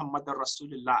illallah Muhammadur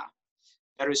Rasulullah.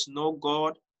 There is no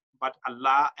God but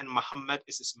Allah and Muhammad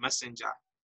is his messenger.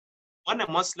 When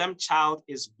a Muslim child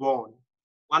is born,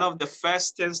 one of the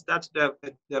first things that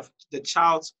the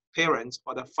child's parents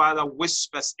or the father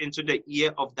whispers into the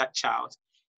ear of that child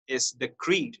is the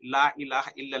creed, La ilaha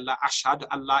illallah, ashhadu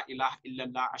an la ilaha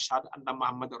illallah, ashhadu anna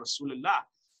Muhammadur Rasulullah.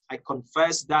 I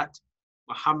confess that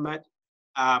Muhammad,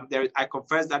 I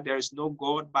confess that there is no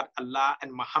God but Allah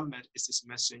and Muhammad is his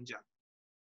messenger.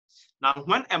 Now,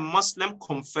 when a Muslim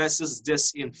confesses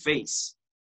this in faith,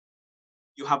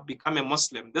 you have become a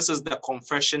Muslim. This is the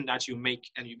confession that you make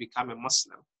and you become a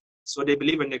Muslim. So they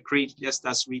believe in the creed just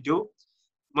as we do.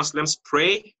 Muslims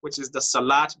pray, which is the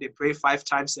Salat. They pray 5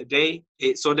 times a day.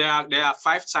 So there are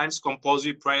 5 times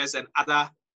compulsory prayers and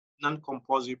other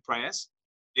non-compulsory prayers.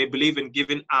 They believe in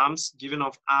giving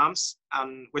of alms,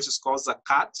 and which is called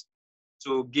zakat,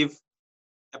 to give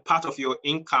a part of your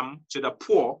income to the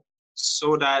poor,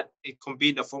 so that it can be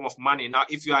in the form of money. Now,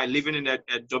 if you are living in a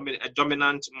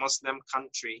dominant Muslim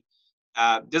country,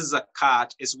 this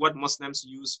zakat is what Muslims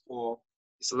use for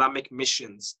Islamic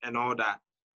missions and all that.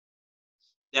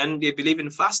 Then they believe in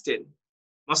fasting.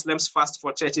 Muslims fast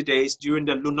for 30 days during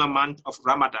the lunar month of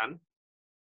Ramadan,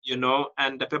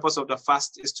 and the purpose of the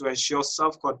fast is to ensure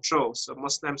self-control. So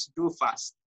Muslims do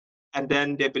fast. And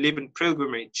then they believe in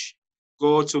pilgrimage.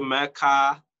 Go to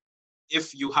Mecca.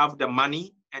 If you have the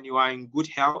money and you are in good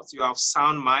health, you have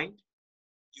sound mind,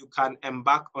 you can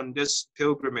embark on this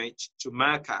pilgrimage to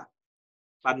Mecca.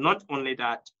 But not only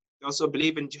that, they also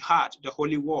believe in jihad, the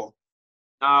holy war.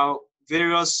 Now,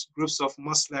 various groups of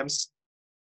Muslims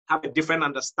have a different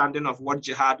understanding of what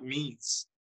jihad means.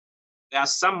 There are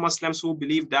some Muslims who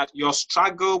believe that your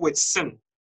struggle with sin,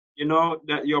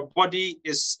 that your body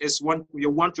is one, you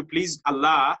want to please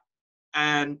Allah,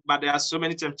 but there are so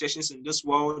many temptations in this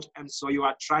world, and so you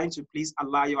are trying to please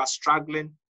Allah, you are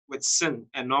struggling with sin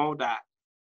and all that.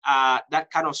 That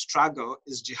kind of struggle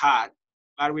is jihad.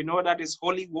 But we know that it's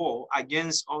holy war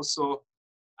against also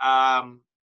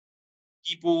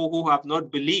people who have not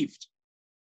believed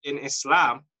in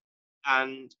Islam,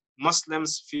 and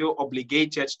Muslims feel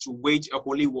obligated to wage a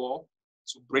holy war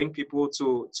to bring people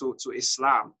to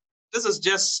Islam. This is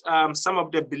just some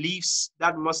of the beliefs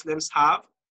that Muslims have,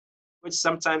 which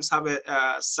sometimes have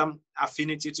some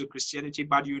affinity to Christianity,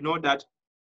 but you know that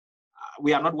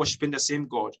we are not worshiping the same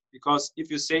God. Because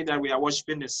if you say that we are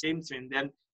worshiping the same thing,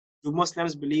 then do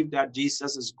Muslims believe that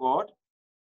Jesus is God?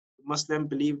 Muslims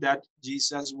believe that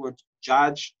Jesus would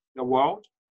judge the world?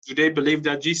 Do they believe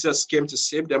that Jesus came to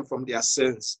save them from their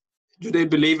sins? Do they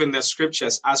believe in the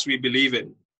scriptures as we believe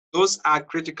in? Those are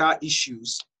critical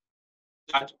issues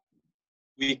that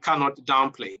we cannot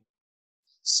downplay.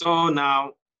 So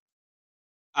now,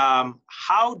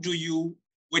 how do you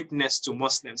witness to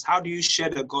Muslims? How do you share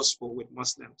the gospel with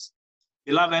Muslims?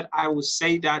 Beloved, I would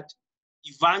say that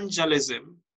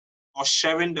evangelism or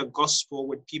sharing the gospel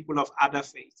with people of other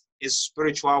faith is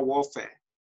spiritual warfare.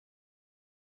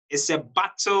 It's a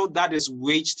battle that is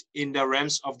waged in the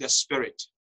realms of the spirit.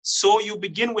 So you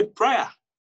begin with prayer.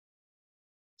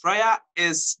 Prayer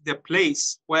is the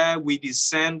place where we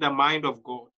discern the mind of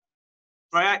God.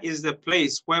 Prayer is the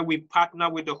place where we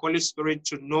partner with the Holy Spirit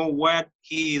to know what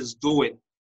He is doing.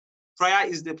 Prayer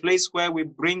is the place where we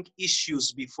bring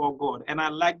issues before God. And I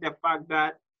like the fact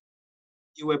that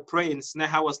you were praying,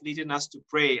 Sneha was leading us to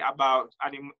pray about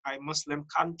a Muslim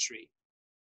country.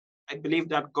 I believe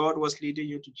that God was leading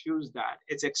you to choose that.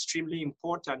 It's extremely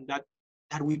important that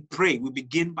we pray. We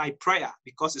begin by prayer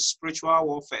because it's spiritual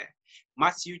warfare.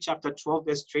 Matthew chapter 12,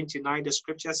 verse 29, the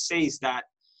scripture says that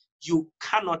you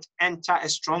cannot enter a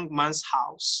strong man's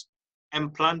house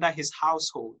and plunder his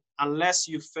household unless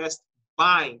you first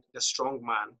bind the strong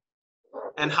man.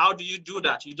 And how do you do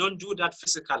that? You don't do that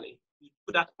physically. You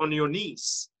do that on your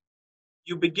knees.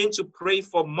 You begin to pray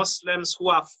for Muslims who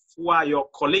are your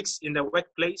colleagues in the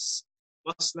workplace,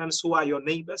 Muslims who are your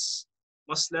neighbors,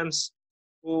 Muslims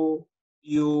who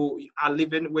you are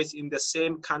living with in the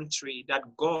same country, that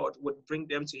God would bring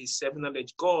them to His saving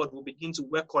knowledge. God will begin to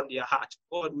work on their heart.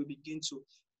 God will begin to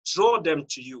draw them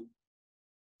to you.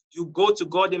 You go to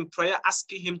God in prayer,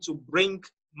 asking Him to bring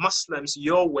Muslims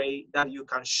your way that you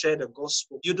can share the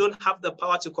gospel. You don't have the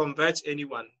power to convert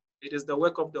anyone. It is the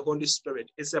work of the Holy Spirit.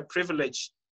 It's a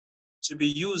privilege to be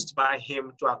used by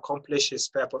Him to accomplish His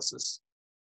purposes.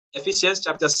 Ephesians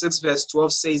chapter 6 verse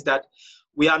 12 says that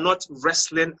we are not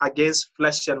wrestling against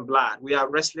flesh and blood. We are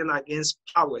wrestling against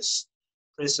powers,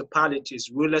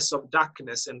 principalities, rulers of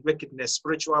darkness and wickedness,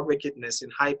 spiritual wickedness in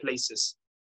high places.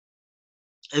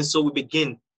 And so we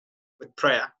begin with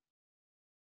prayer.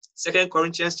 2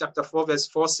 Corinthians chapter 4 verse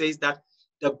 4 says that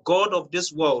the God of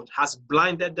this world has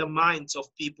blinded the minds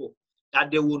of people that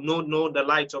they will not know the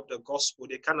light of the gospel.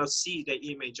 They cannot see the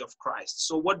image of Christ.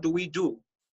 So what do?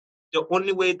 The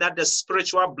only way that the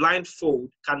spiritual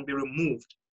blindfold can be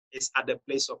removed is at the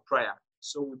place of prayer.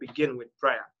 So we begin with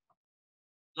prayer.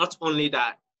 Not only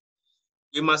that,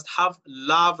 we must have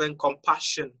love and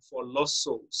compassion for lost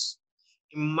souls.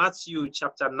 In Matthew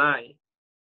chapter 9,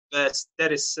 verse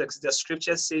 36, the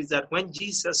scripture says that when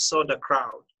Jesus saw the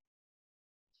crowd,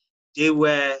 they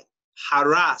were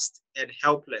harassed and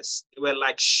helpless. They were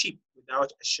like sheep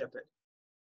without a shepherd.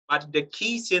 But the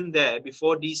key thing there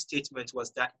before these statements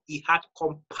was that He had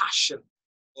compassion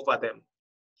over them.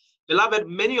 Beloved,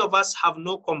 many of us have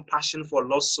no compassion for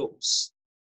lost souls.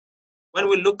 When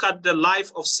we look at the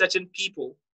life of certain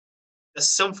people, the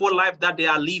sinful life that they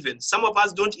are living, some of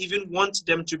us don't even want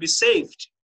them to be saved.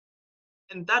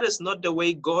 And that is not the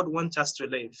way God wants us to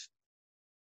live.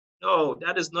 No,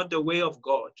 that is not the way of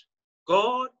God.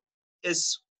 God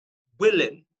is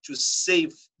willing to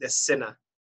save the sinner.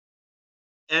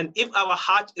 And if our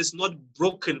heart is not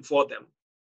broken for them,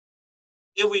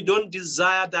 if we don't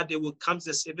desire that they will come to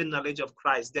the saving knowledge of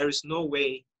Christ, there is no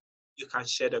way you can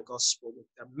share the gospel with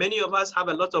them. Many of us have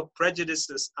a lot of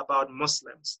prejudices about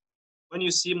Muslims. When you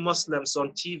see Muslims on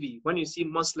TV, when you see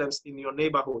Muslims in your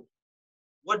neighborhood,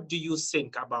 what do you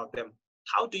think about them?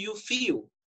 How do you feel?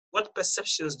 What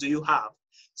perceptions do you have?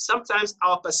 Sometimes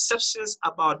our perceptions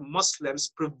about Muslims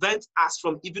prevent us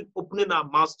from even opening our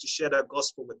mouths to share the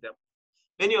gospel with them.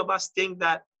 Many of us think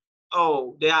that,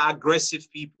 oh, they are aggressive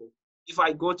people. If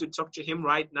I go to talk to him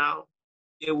right now,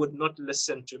 they would not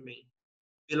listen to me.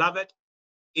 Beloved,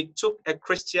 it took a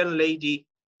Christian lady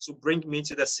to bring me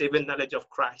to the saving knowledge of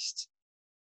Christ.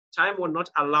 Time will not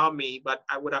allow me, but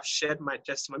I would have shared my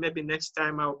testimony. Maybe next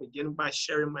time I'll begin by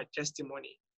sharing my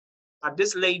testimony. But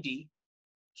this lady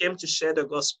came to share the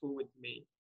gospel with me,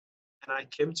 and I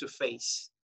came to faith.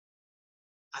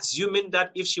 Assuming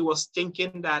that if she was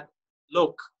thinking that,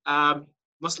 look,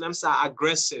 Muslims are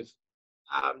aggressive.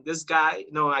 This guy,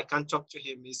 no, I can't talk to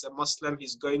him. He's a Muslim.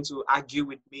 He's going to argue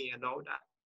with me and all that.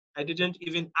 I didn't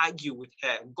even argue with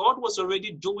her. God was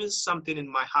already doing something in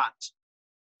my heart.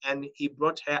 And He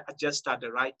brought her just at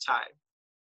the right time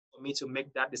for me to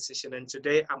make that decision. And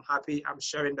today I'm happy I'm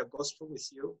sharing the gospel with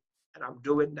you. And I'm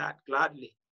doing that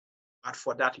gladly. But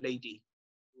for that lady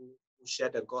who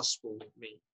shared the gospel with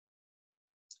me.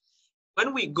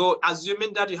 When we go,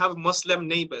 assuming that you have Muslim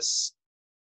neighbors,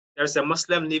 There's a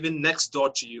Muslim living next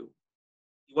door to you.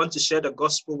 You want to share the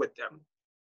gospel with them,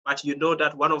 but you know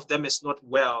that one of them is not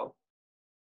well.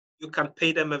 You can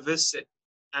pay them a visit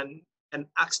and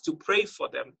ask to pray for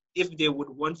them if they would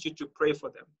want you to pray for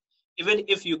them. Even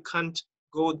if you can't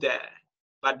go there,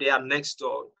 but they are next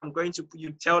door,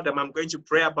 you tell them, I'm going to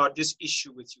pray about this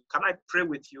issue with you. Can I pray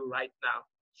with you right now?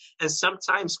 And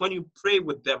sometimes when you pray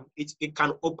with them, it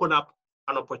can open up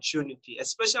an opportunity,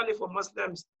 especially for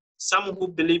Muslims. Some who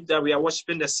believe that we are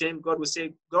worshiping the same God will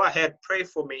say, go ahead, pray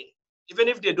for me. Even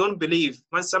if they don't believe,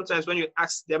 sometimes when you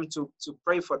ask them to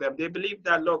pray for them, they believe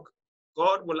that, look,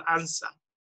 God will answer.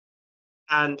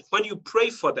 And when you pray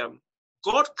for them,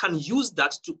 God can use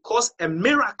that to cause a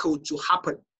miracle to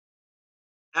happen.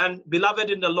 And beloved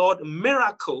in the Lord,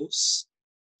 miracles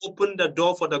open the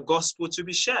door for the gospel to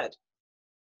be shared.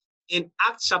 In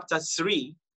Acts chapter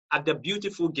 3, at the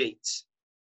beautiful gate,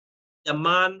 the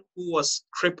man who was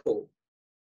crippled,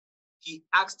 he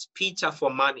asked Peter for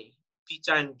money,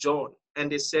 Peter and John,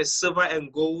 and they said, silver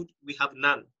and gold we have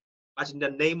none, but in the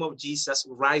name of Jesus,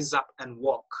 rise up and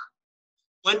walk.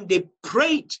 When they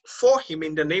prayed for him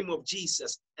in the name of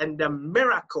Jesus and the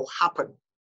miracle happened,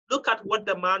 look at what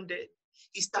the man did.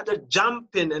 He started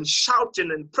jumping and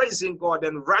shouting and praising God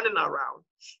and running around.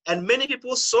 And many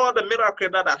people saw the miracle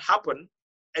that had happened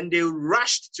and they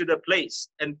rushed to the place.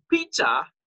 And Peter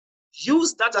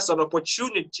used that as an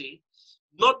opportunity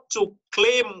not to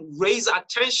raise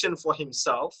attention for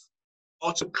himself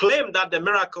or to claim that the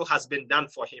miracle has been done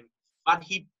for him, but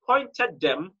he pointed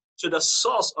them to the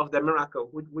source of the miracle,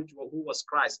 who was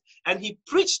Christ. And he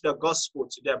preached the gospel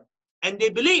to them, and they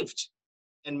believed.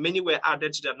 And many were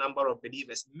added to the number of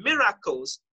believers.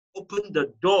 Miracles open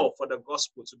the door for the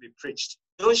gospel to be preached.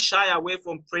 Don't shy away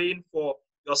from praying for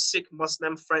your sick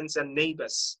Muslim friends and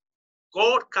neighbors.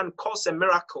 God can cause a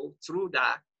miracle through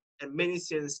that, and many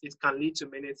things, it can lead to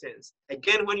many things.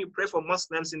 Again, when you pray for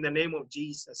Muslims in the name of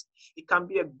Jesus, it can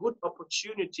be a good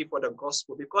opportunity for the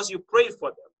gospel because you pray for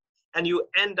them. And you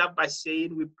end up by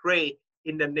saying, we pray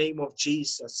in the name of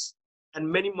Jesus. And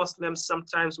many Muslims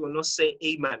sometimes will not say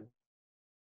amen.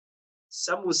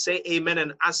 Some will say amen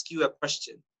and ask you a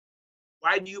question.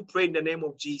 Why do you pray in the name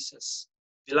of Jesus?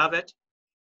 Beloved,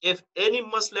 if any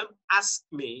Muslim asks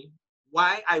me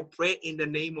why I pray in the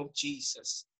name of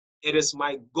Jesus, it is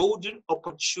my golden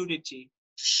opportunity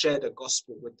to share the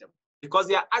gospel with them. Because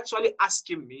they are actually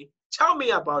asking me, tell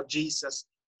me about Jesus,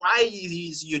 why he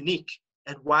is unique,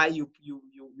 and why you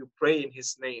pray in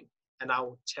his name. And I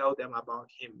will tell them about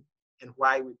him and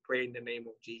why we pray in the name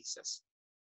of Jesus.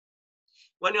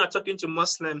 When you are talking to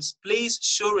Muslims, please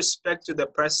show respect to the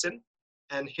person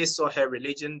and his or her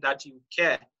religion, that you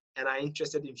care and are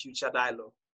interested in future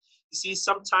dialogue. You see,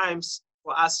 sometimes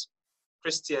for us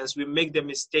Christians, we make the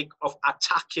mistake of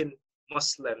attacking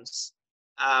Muslims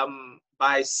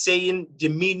by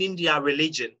demeaning their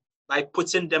religion, by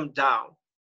putting them down.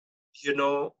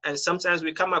 And sometimes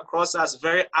we come across as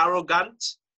very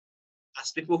arrogant,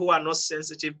 as people who are not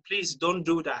sensitive. Please don't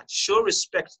do that. Show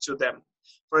respect to them.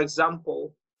 For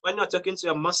example, when you're talking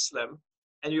to a Muslim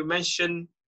and you mention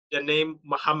the name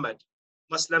Muhammad,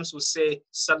 Muslims will say,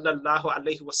 Sallallahu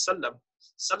Alaihi Wasallam.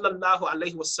 Sallallahu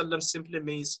Alaihi Wasallam simply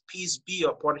means peace be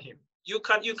upon him. You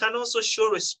can also show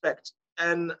respect.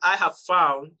 And I have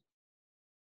found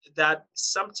that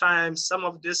sometimes some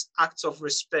of this acts of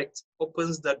respect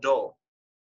opens the door.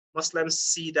 Muslims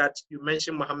see that you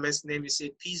mention Muhammad's name, you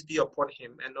say peace be upon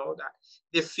him and all that.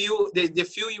 They feel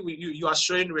you are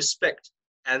showing respect.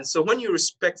 And so when you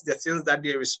respect the things that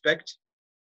they respect,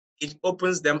 it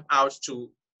opens them out to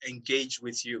engage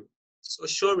with you. So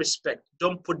show respect.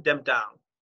 Don't put them down.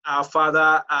 Our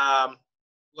father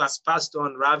who has passed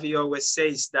on, Ravi, always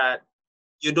says that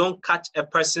you don't cut a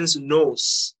person's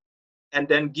nose and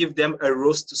then give them a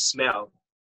rose to smell.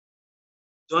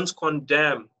 Don't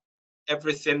condemn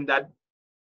everything that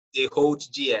they hold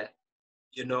dear,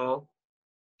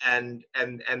 and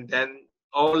then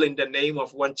all in the name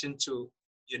of wanting to,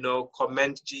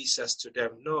 commend Jesus to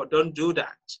them. No, don't do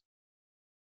that.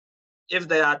 If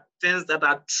there are things that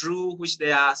are true, which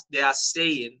they are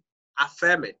saying,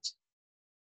 affirm it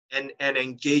and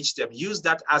engage them. Use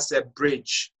that as a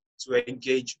bridge to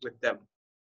engage with them.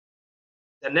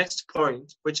 The next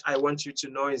point, which I want you to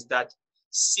know, is that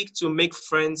seek to make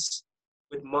friends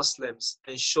with Muslims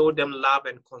and show them love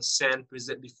and concern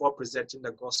before presenting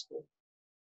the gospel.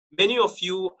 Many of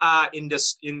you are in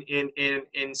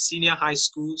senior high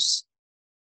schools,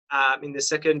 in the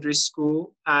secondary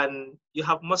school, and you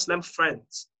have Muslim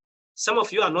friends. Some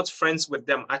of you are not friends with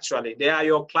them, actually. They are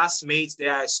your classmates, they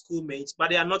are schoolmates, but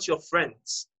they are not your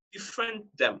friends. Befriend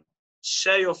them,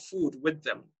 share your food with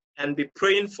them, and be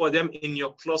praying for them in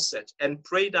your closet and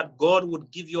pray that God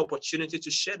would give you opportunity to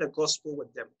share the gospel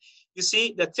with them. You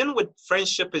see, the thing with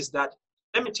friendship is that,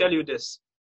 let me tell you this,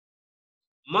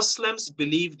 Muslims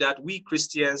believe that we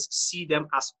Christians see them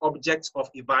as objects of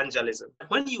evangelism.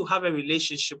 When you have a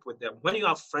relationship with them, when you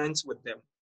are friends with them,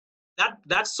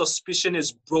 that suspicion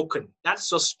is broken. That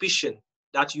suspicion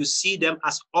that you see them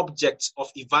as objects of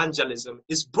evangelism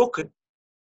is broken.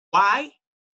 Why?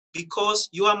 Because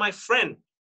you are my friend.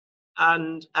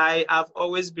 And I have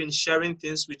always been sharing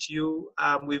things with you.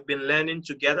 We've been learning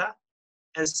together.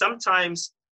 And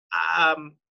sometimes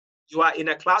you are in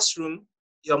a classroom,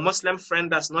 your Muslim friend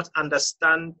does not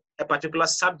understand a particular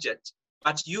subject,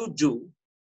 but you do.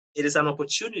 It is an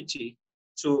opportunity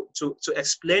to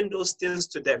explain those things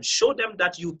to them. Show them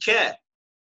that you care.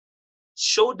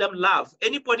 Show them love.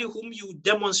 Anybody whom you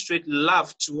demonstrate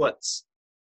love towards,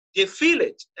 they feel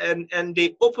it and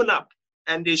they open up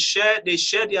and they share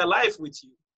their life with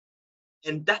you.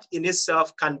 And that in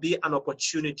itself can be an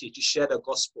opportunity to share the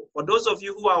gospel. For those of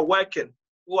you who are working,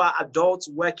 who are adults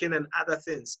working and other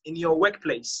things, in your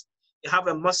workplace, you have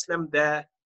a Muslim there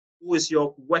who is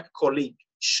your work colleague.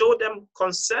 Show them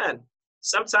concern.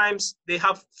 Sometimes they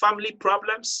have family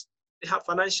problems, they have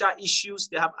financial issues,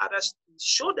 they have others.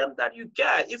 Show them that you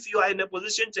care. If you are in a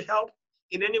position to help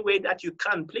in any way that you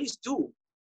can, please do.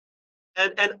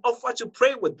 And offer to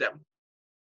pray with them.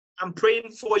 I'm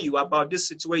praying for you about this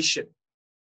situation.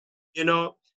 You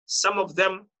know, some of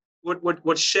them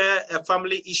would share a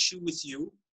family issue with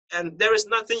you, and there is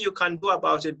nothing you can do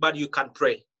about it, but you can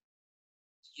pray.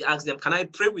 You ask them, can I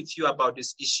pray with you about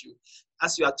this issue?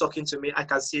 As you are talking to me, I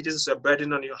can see this is a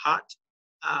burden on your heart.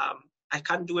 I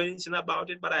can't do anything about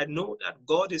it, but I know that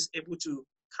God is able to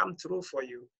come through for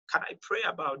you. Can I pray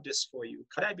about this for you?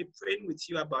 Can I be praying with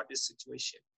you about this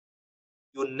situation?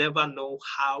 You'll never know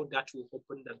how that will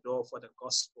open the door for the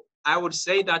gospel. I would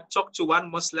say that talk to one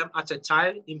Muslim at a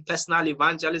time in personal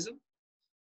evangelism.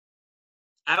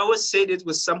 I always say this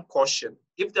with some caution.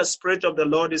 If the Spirit of the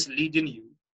Lord is leading you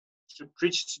to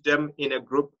preach to them in a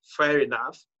group, fair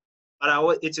enough.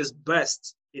 But it is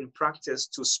best in practice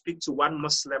to speak to one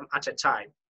Muslim at a time.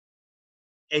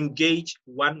 Engage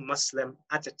one Muslim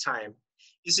at a time.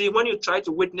 You see, when you try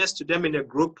to witness to them in a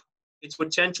group, it will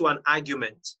turn to an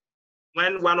argument.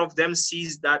 When one of them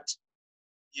sees that,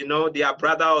 you know, their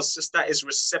brother or sister is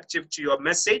receptive to your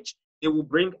message, they will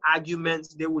bring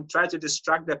arguments. They will try to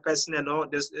distract the person and all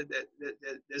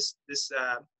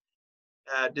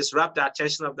disrupt the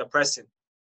attention of the person.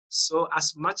 So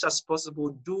as much as possible,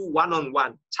 do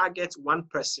one-on-one, target one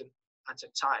person at a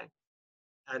time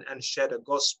and share the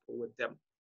gospel with them.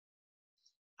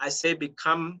 I say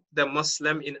become the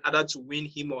Muslim in order to win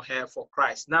him or her for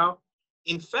Christ. Now,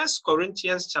 in 1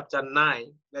 Corinthians chapter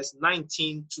 9, verse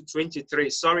 19 to 23,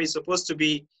 sorry, it's supposed to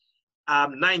be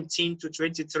 19 to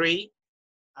 23,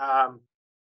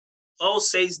 Paul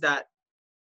says that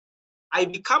I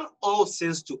become all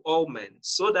things to all men,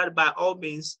 so that by all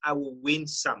means I will win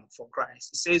some for Christ.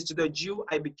 He says, to the Jew,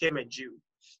 I became a Jew.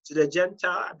 To the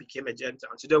Gentile, I became a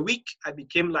Gentile. To the weak, I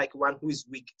became like one who is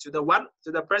weak. To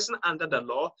the person under the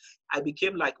law, I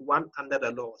became like one under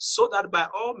the law, so that by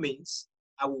all means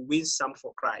I will win some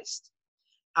for Christ.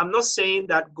 I'm not saying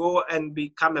that go and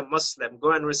become a Muslim,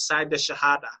 go and recite the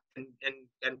Shahada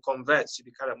and convert to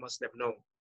become a Muslim. No.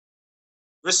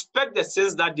 Respect the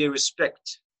things that they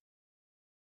respect.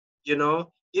 You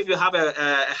know, if you have a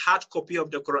hard copy of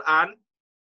the Quran,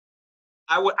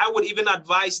 I would even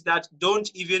advise that don't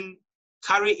even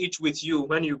carry it with you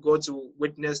when you go to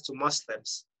witness to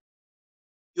Muslims.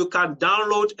 You can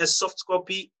download a soft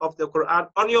copy of the Quran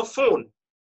on your phone.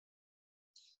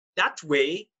 That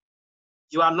way,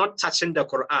 you are not touching the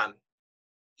Quran.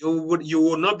 You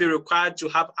will not be required to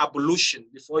have ablution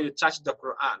before you touch the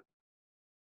Quran.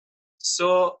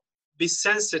 So be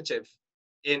sensitive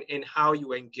in how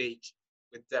you engage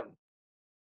with them.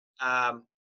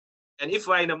 And if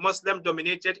you are in a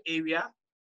Muslim-dominated area,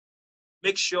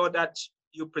 make sure that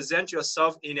you present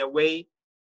yourself in a way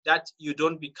that you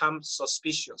don't become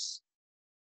suspicious.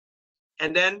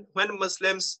 And then when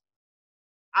Muslims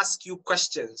ask you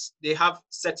questions, they have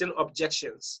certain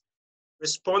objections.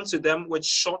 Respond to them with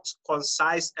short,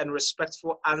 concise, and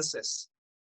respectful answers.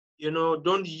 You know,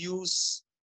 don't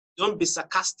be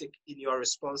sarcastic in your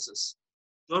responses.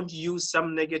 Don't use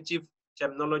some negative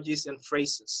terminologies and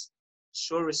phrases.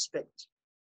 Show respect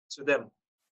to them.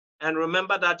 And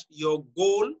remember that your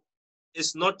goal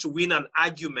is not to win an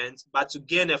argument, but to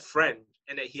gain a friend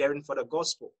and a hearing for the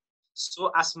gospel.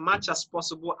 So as much as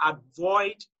possible,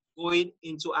 avoid going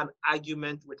into an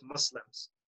argument with Muslims.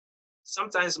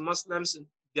 Sometimes Muslims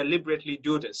deliberately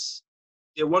do this.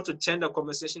 They want to turn the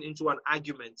conversation into an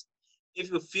argument.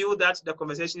 If you feel that the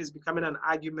conversation is becoming an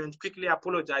argument, quickly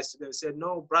apologize to them. Say,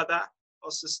 no, brother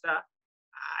or sister,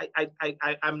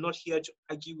 I'm not here to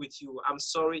argue with you. I'm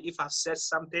sorry if I've said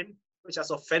something which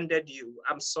has offended you.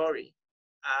 I'm sorry.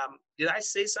 Did I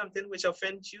say something which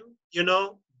offended you? You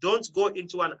know, don't go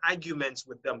into an argument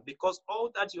with them, because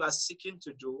all that you are seeking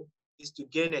to do is to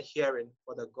gain a hearing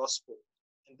for the gospel.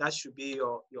 And that should be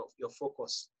your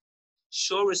focus.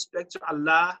 Show respect to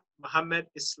Allah, Muhammad,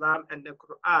 Islam, and the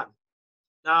Quran.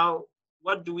 Now,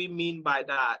 what do we mean by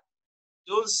that?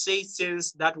 Don't say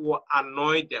things that will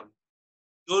annoy them.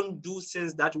 Don't do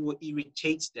things that will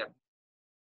irritate them.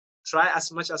 Try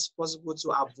as much as possible to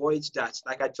avoid that.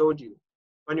 Like I told you,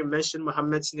 when you mention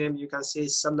Muhammad's name, you can say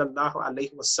Sallallahu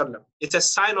Alaihi Wasallam. It's a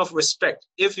sign of respect.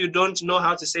 If you don't know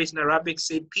how to say it in Arabic,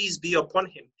 say peace be upon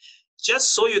him.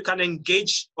 Just so you can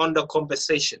engage on the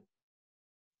conversation.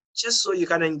 Just so you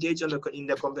can engage in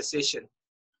the conversation.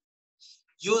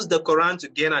 Use the Quran to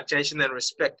gain attention and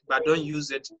respect, but don't use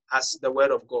it as the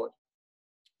word of God.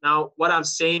 Now, what I'm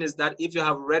saying is that if you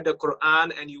have read the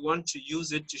Quran and you want to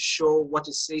use it to show what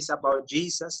it says about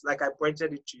Jesus, like I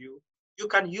pointed it to you, you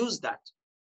can use that.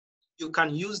 You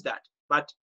can use that.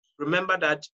 But remember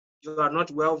that you are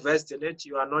not well versed in it.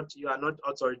 You are not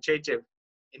authoritative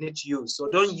in its use. So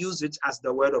don't use it as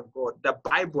the word of God. The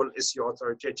Bible is your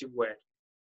authoritative word.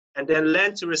 And then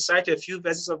learn to recite a few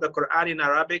verses of the Quran in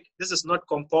Arabic. This is not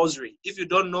compulsory. If you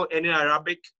don't know any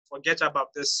Arabic, forget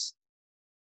about this.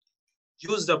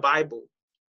 Use the Bible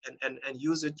and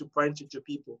use it to point it to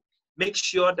people. Make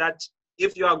sure that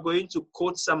if you are going to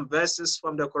quote some verses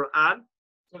from the Quran,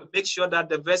 make sure that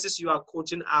the verses you are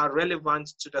quoting are relevant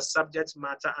to the subject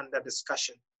matter and the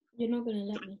discussion. You're not going to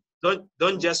let me.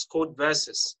 Don't just quote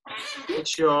verses. Make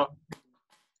sure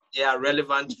they are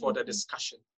relevant for the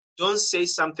discussion. Don't say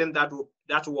something that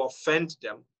will offend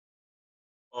them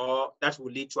or that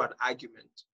will lead to an argument.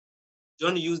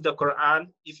 Don't use the Quran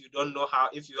if you don't know how,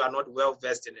 if you are not well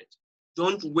versed in it.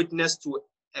 Don't witness to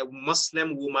a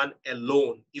Muslim woman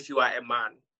alone if you are a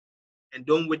man. And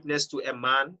don't witness to a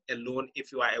man alone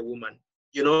if you are a woman.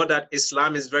 You know that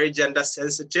Islam is very gender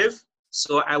sensitive.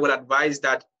 So I would advise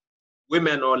that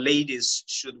women or ladies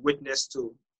should witness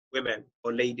to women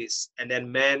or ladies, and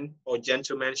then men or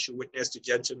gentlemen should witness to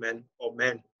gentlemen or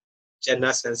men.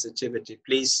 Gender sensitivity,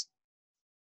 please.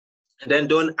 And then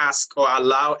don't ask or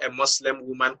allow a Muslim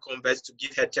woman convert to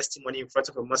give her testimony in front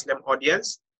of a Muslim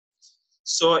audience.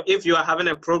 So if you are having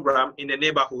a program in the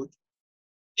neighborhood,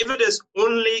 if it is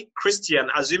only Christian,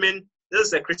 assuming this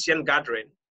is a Christian gathering,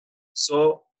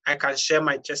 so I can share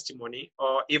my testimony,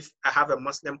 or if I have a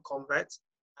Muslim convert,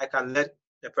 I can let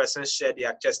the person share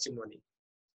their testimony.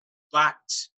 But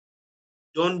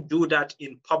don't do that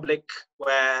in public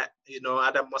where, you know,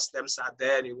 other Muslims are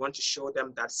there and you want to show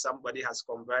them that somebody has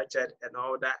converted and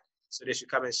all that, so they should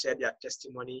come and share their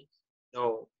testimony.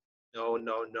 No, no,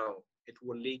 no, no. It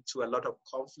will lead to a lot of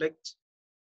conflict.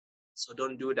 So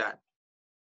don't do that.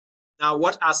 Now,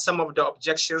 what are some of the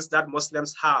objections that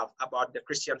Muslims have about the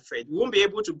Christian faith? We won't be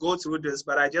able to go through this,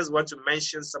 but I just want to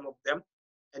mention some of them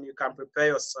and you can prepare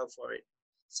yourself for it.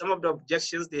 Some of the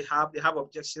objections they have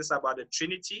objections about the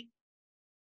Trinity.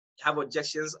 They have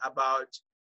objections about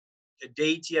the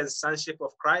deity and sonship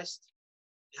of Christ.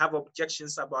 They have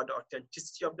objections about the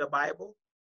authenticity of the Bible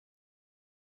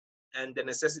and the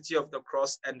necessity of the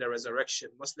cross and the resurrection.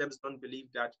 Muslims don't believe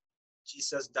that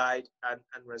Jesus died and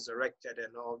resurrected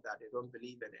and all that. They don't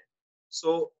believe in it.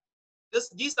 So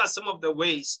these are some of the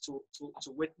ways to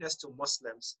witness to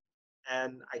Muslims.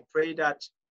 And I pray that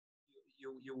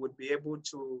you would be able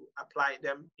to apply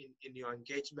them in your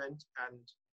engagement, and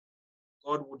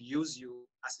God would use you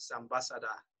as his ambassador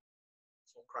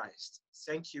for Christ.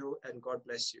 Thank you, and God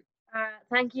bless you.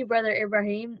 Thank you, Brother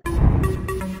Ibrahim.